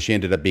 She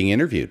ended up being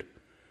interviewed.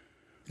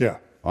 Yeah.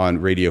 On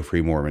Radio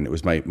Free Mormon. It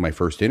was my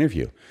first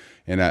interview.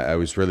 And I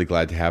was really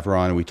glad to have her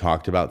on. And we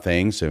talked about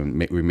things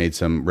and we made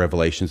some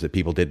revelations that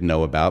people didn't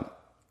know about.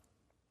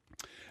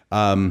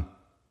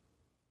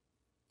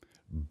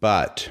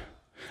 But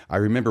I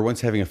remember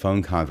once having a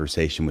phone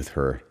conversation with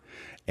her.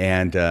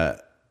 And I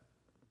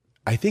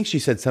think she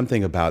said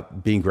something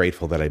about being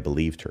grateful that I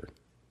believed her.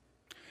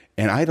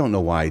 And I don't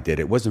know why I did.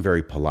 It wasn't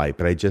very polite,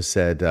 but I just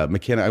said,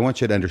 McKenna, I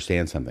want you to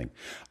understand something.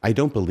 I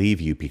don't believe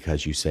you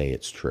because you say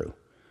it's true.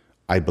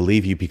 I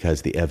believe you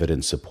because the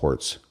evidence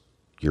supports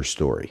your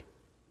story.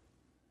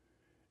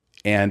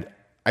 And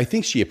I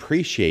think she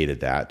appreciated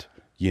that,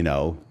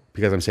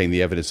 because I'm saying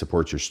the evidence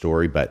supports your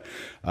story. But,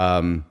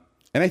 and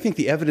I think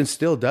the evidence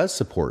still does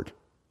support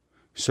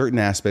certain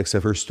aspects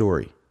of her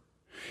story.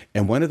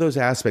 And one of those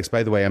aspects,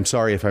 by the way, I'm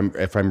sorry if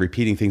I'm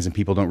repeating things and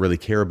people don't really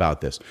care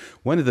about this.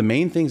 One of the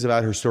main things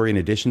about her story, in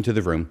addition to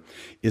the room,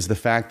 is the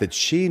fact that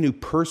she knew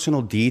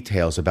personal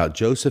details about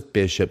Joseph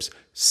Bishop's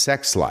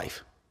sex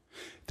life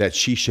that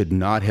she should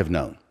not have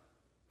known.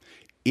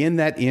 In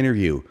that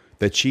interview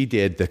that she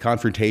did, the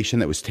confrontation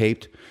that was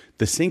taped,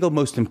 the single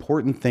most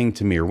important thing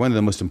to me, or one of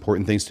the most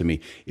important things to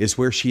me, is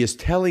where she is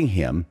telling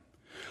him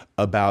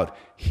about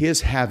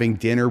his having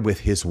dinner with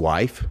his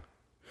wife,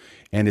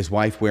 and his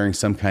wife wearing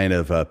some kind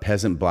of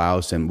peasant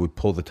blouse and would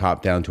pull the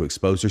top down to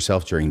expose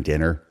herself during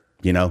dinner,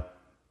 Yeah.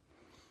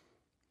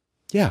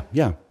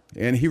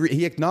 And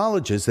he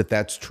acknowledges that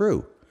that's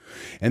true.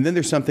 And then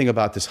there's something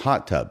about this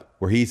hot tub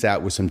where he's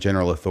out with some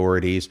general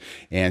authorities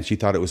and she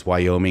thought it was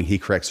Wyoming. He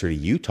corrects her to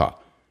Utah.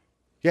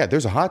 Yeah,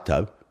 there's a hot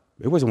tub.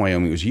 It wasn't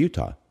Wyoming, it was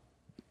Utah.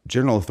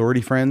 General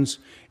authority friends,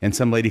 and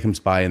some lady comes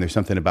by and there's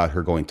something about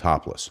her going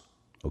topless.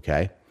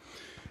 Okay.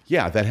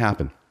 Yeah, that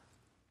happened.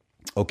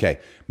 Okay,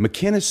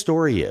 McKenna's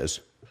story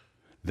is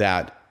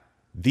that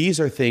these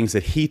are things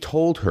that he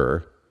told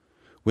her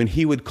when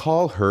he would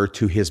call her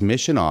to his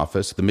mission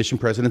office, the mission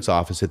president's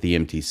office at the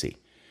MTC,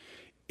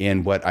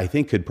 in what I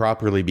think could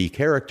properly be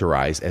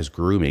characterized as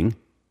grooming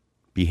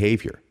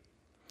behavior.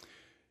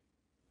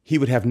 He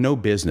would have no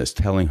business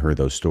telling her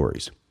those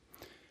stories.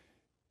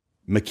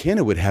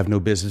 McKenna would have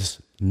no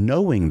business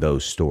knowing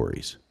those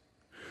stories.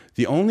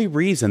 The only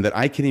reason that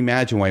I can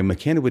imagine why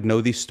McKenna would know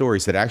these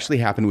stories that actually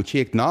happened, which he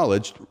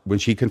acknowledged when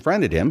she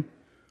confronted him,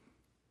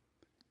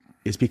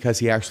 is because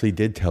he actually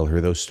did tell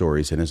her those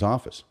stories in his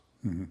office.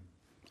 Mm-hmm.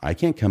 I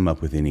can't come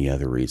up with any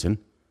other reason.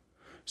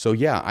 So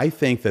yeah, I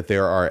think that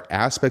there are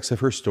aspects of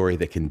her story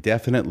that can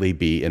definitely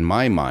be, in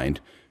my mind,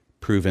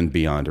 proven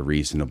beyond a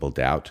reasonable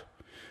doubt.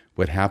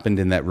 What happened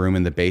in that room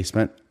in the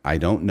basement, I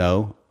don't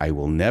know. I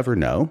will never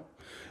know.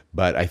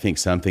 But I think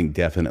something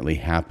definitely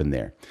happened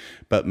there.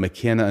 But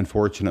McKenna,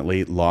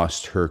 unfortunately,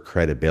 lost her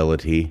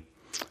credibility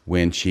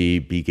when she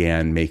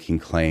began making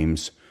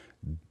claims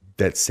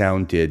that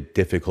sounded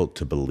difficult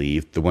to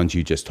believe, the ones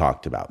you just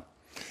talked about,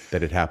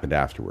 that had happened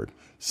afterward.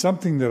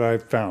 Something that I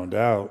found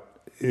out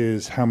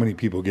is how many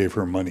people gave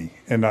her money.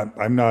 And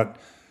I'm not,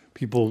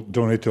 people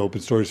donate to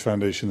Open Stories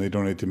Foundation, they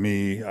donate to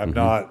me. I'm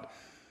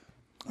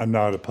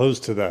not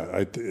opposed to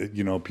that.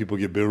 People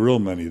give Bill Real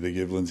money. They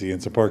give Lindsay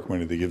Hansen Park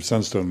money. They give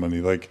Sunstone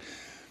money. Like,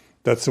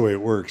 that's the way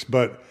it works.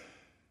 But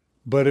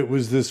it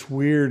was this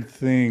weird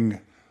thing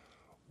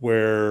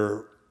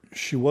where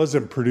she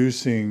wasn't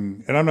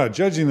producing, and I'm not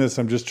judging this.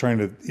 I'm just trying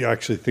to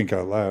actually think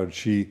out loud.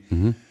 She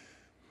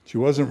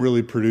wasn't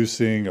really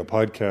producing a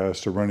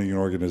podcast or running an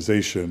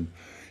organization.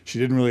 She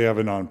didn't really have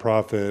a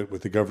nonprofit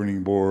with a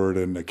governing board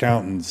and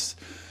accountants.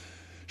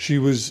 She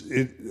was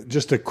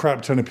just a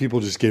crap ton of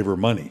people just gave her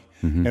money.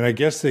 Mm-hmm. And I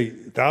guess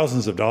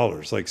thousands of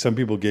dollars, like some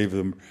people gave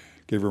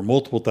her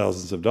multiple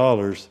thousands of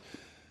dollars.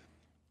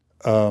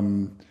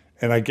 And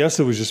I guess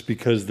it was just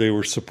because they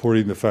were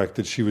supporting the fact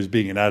that she was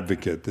being an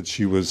advocate, that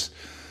she was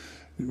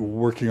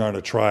working on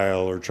a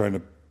trial or trying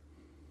to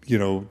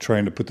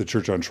put the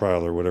church on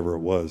trial or whatever it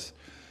was.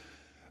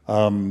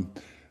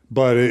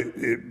 But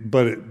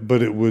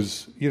it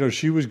was,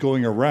 she was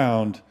going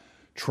around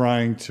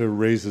trying to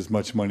raise as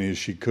much money as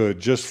she could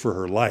just for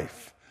her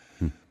life.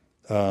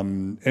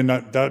 And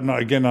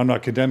again, I'm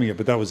not condemning it,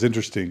 but that was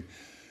interesting.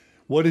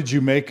 What did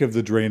you make of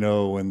the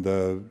Drano and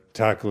the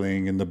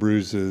tackling and the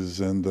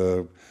bruises and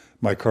the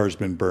my car's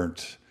been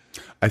burnt?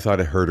 I thought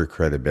it hurt her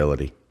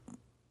credibility.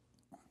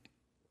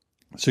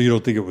 So you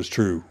don't think it was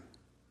true?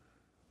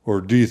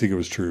 Or do you think it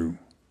was true?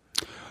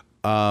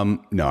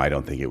 No, I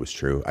don't think it was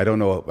true. I don't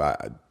know.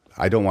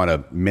 I don't want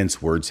to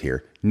mince words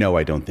here. No,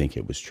 I don't think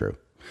it was true.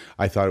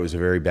 I thought it was a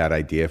very bad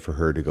idea for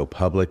her to go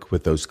public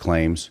with those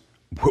claims,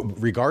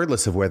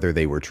 regardless of whether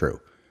they were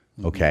true.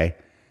 Okay?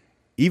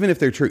 Even if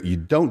they're true, you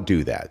don't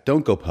do that.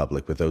 Don't go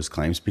public with those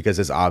claims because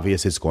it's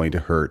obvious it's going to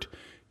hurt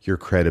your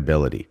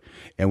credibility.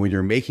 And when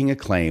you're making a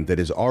claim that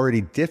is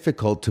already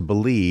difficult to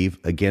believe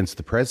against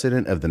the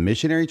president of the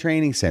Missionary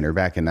Training Center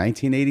back in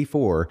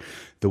 1984,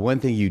 the one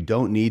thing you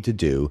don't need to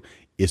do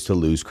is to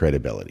lose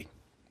credibility.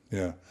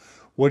 Yeah.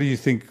 What do you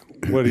think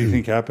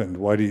happened?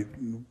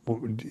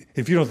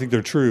 If you don't think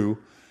they're true,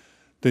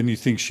 then you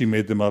think she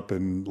made them up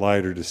and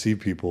lied or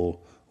deceived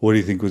people. What do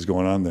you think was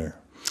going on there?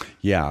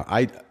 Yeah,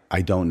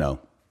 I don't know.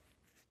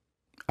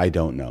 I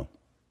don't know.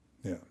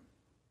 Yeah.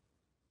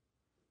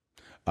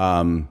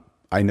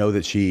 I know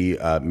that she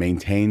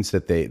maintains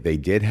that they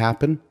did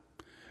happen.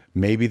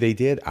 Maybe they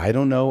did. I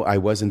don't know. I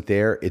wasn't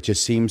there. It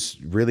just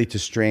seems really to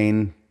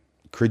strain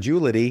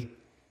credulity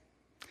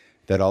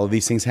that all of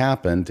these things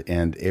happened.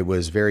 And it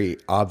was very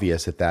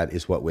obvious that that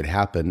is what would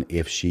happen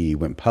if she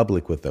went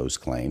public with those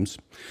claims.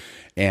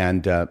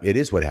 And it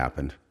is what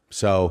happened.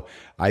 So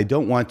I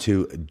don't want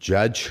to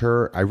judge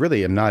her. I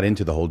really am not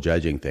into the whole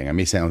judging thing. I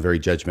may sound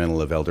very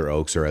judgmental of Elder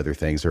Oaks or other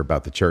things or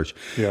about the church,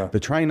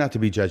 but trying not to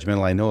be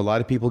judgmental. I know a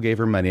lot of people gave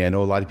her money. I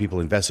know a lot of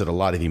people invested a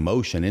lot of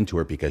emotion into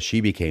her because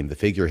she became the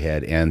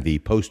figurehead and the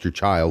poster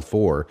child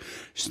for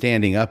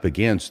standing up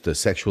against the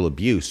sexual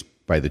abuse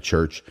by the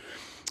church.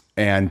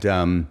 And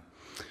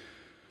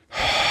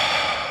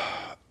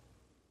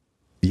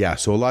yeah,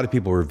 so a lot of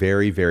people were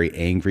very, very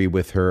angry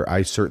with her.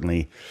 I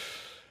certainly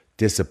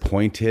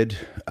disappointed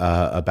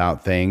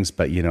about things,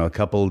 but a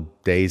couple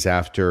days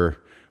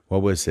after,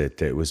 what was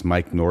it? It was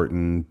Mike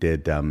Norton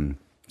did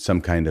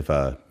some kind of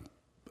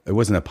it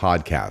wasn't a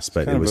podcast,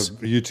 but it was a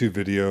YouTube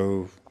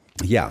video.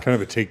 Yeah, kind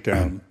of a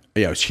takedown.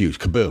 Yeah, it was huge.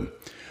 Kaboom.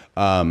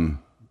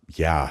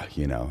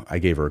 Yeah, I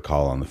gave her a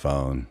call on the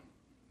phone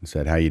and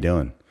said, "How you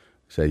doing?"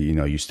 I said,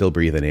 "You still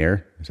breathing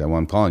air?" I said, "Well,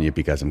 I'm calling you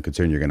because I'm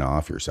concerned you're going to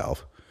off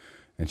yourself."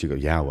 And she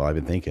goes, "Yeah, well, I've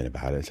been thinking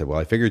about it." I said, "Well,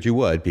 I figured you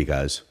would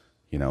because,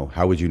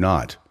 how would you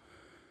not?"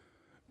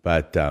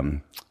 But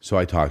so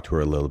I talked to her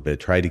a little bit,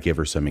 tried to give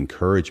her some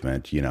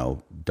encouragement,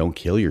 don't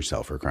kill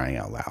yourself for crying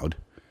out loud.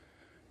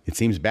 It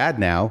seems bad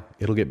now.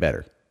 It'll get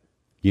better.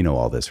 You know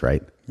all this,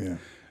 right? Yeah.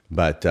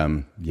 But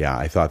yeah,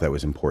 I thought that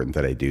was important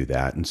that I do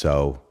that. And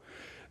so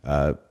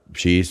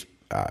she's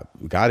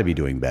got to be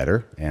doing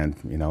better. And,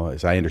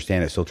 as I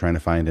understand it, still trying to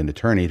find an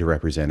attorney to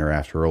represent her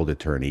after her old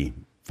attorney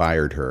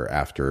fired her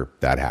after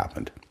that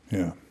happened.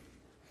 Yeah.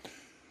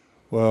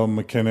 Well,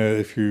 McKenna,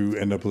 if you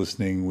end up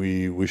listening,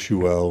 we wish you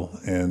well,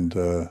 and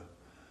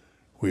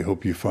we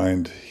hope you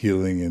find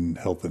healing and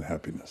health and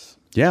happiness.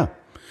 Yeah.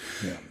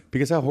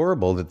 Because how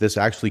horrible that this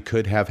actually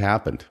could have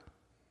happened.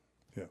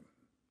 Yeah.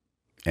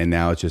 And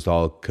now it's just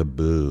all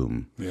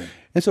kaboom. Yeah.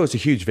 And so it's a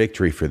huge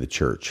victory for the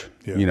church.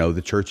 Yeah.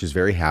 The church is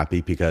very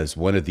happy because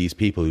one of these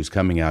people who's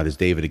coming out is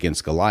David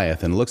against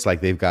Goliath, and it looks like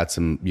they've got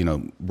some,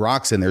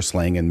 rocks in their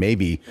sling and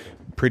maybe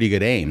pretty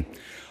good aim.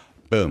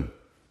 Boom.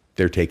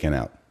 They're taken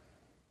out.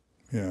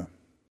 Yeah.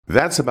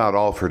 That's about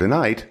all for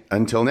tonight.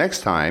 Until next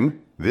time,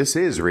 this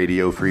is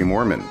Radio Free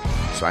Mormon,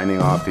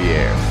 signing off the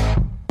air.